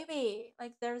with the baby.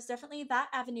 Like, there's definitely that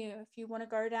avenue if you want to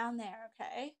go down there,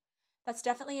 okay? That's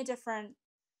definitely a different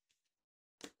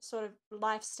sort of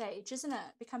life stage, isn't it?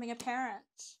 Becoming a parent.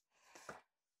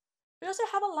 We also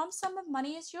have a lump sum of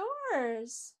money is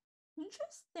yours.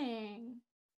 Interesting.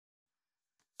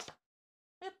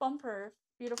 We have bumper.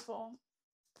 Beautiful.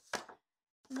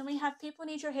 And then we have people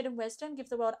need your hidden wisdom. Give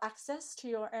the world access to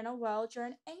your inner world. You're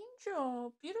an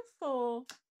angel. Beautiful.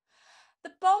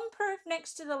 The bomb proof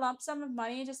next to the lump sum of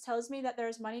money just tells me that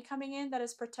there's money coming in that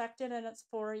is protected and it's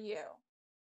for you.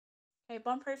 Okay,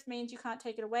 bomb proof means you can't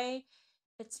take it away.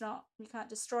 It's not, you can't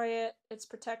destroy it. It's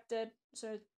protected.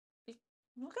 So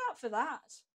look out for that.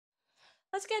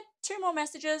 Let's get 2 more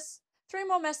messages, 3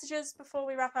 more messages before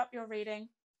we wrap up your reading.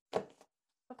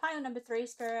 For pile number 3,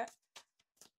 Spirit.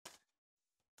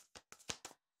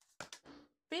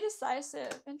 Be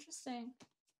decisive. Interesting.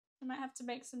 You might have to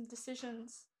make some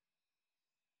decisions.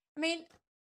 I mean,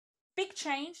 big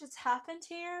change has happened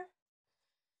here.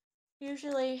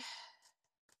 Usually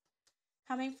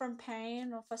coming from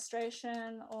pain or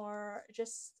frustration or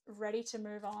just ready to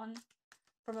move on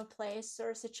from a place or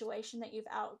a situation that you've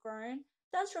outgrown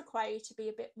does require you to be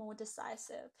a bit more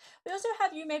decisive. We also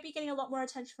have you maybe getting a lot more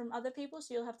attention from other people,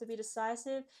 so you'll have to be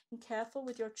decisive and careful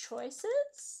with your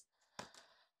choices.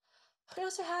 We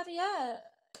also have,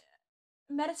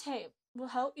 meditate will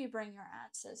help you bring your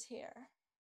answers here.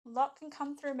 A lot can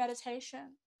come through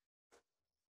meditation.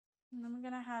 And then we're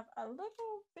going to have a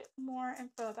little bit more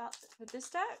info about this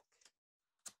deck.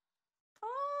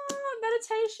 Oh,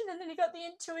 meditation. And then you got the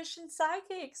intuition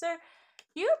psychic. So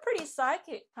you're pretty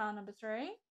psychic, pile number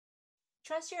 3.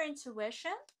 Trust your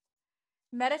intuition.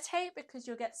 Meditate because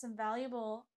you'll get some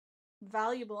valuable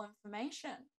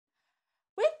information.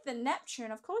 With the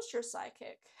Neptune, of course you're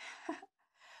psychic.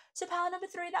 So pile number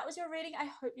 3, that was your reading. I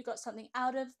hope you got something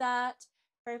out of that.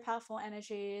 Very powerful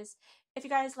energies. If you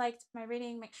guys liked my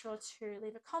reading, make sure to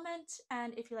leave a comment.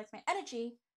 And if you like my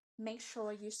energy, make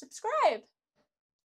sure you subscribe.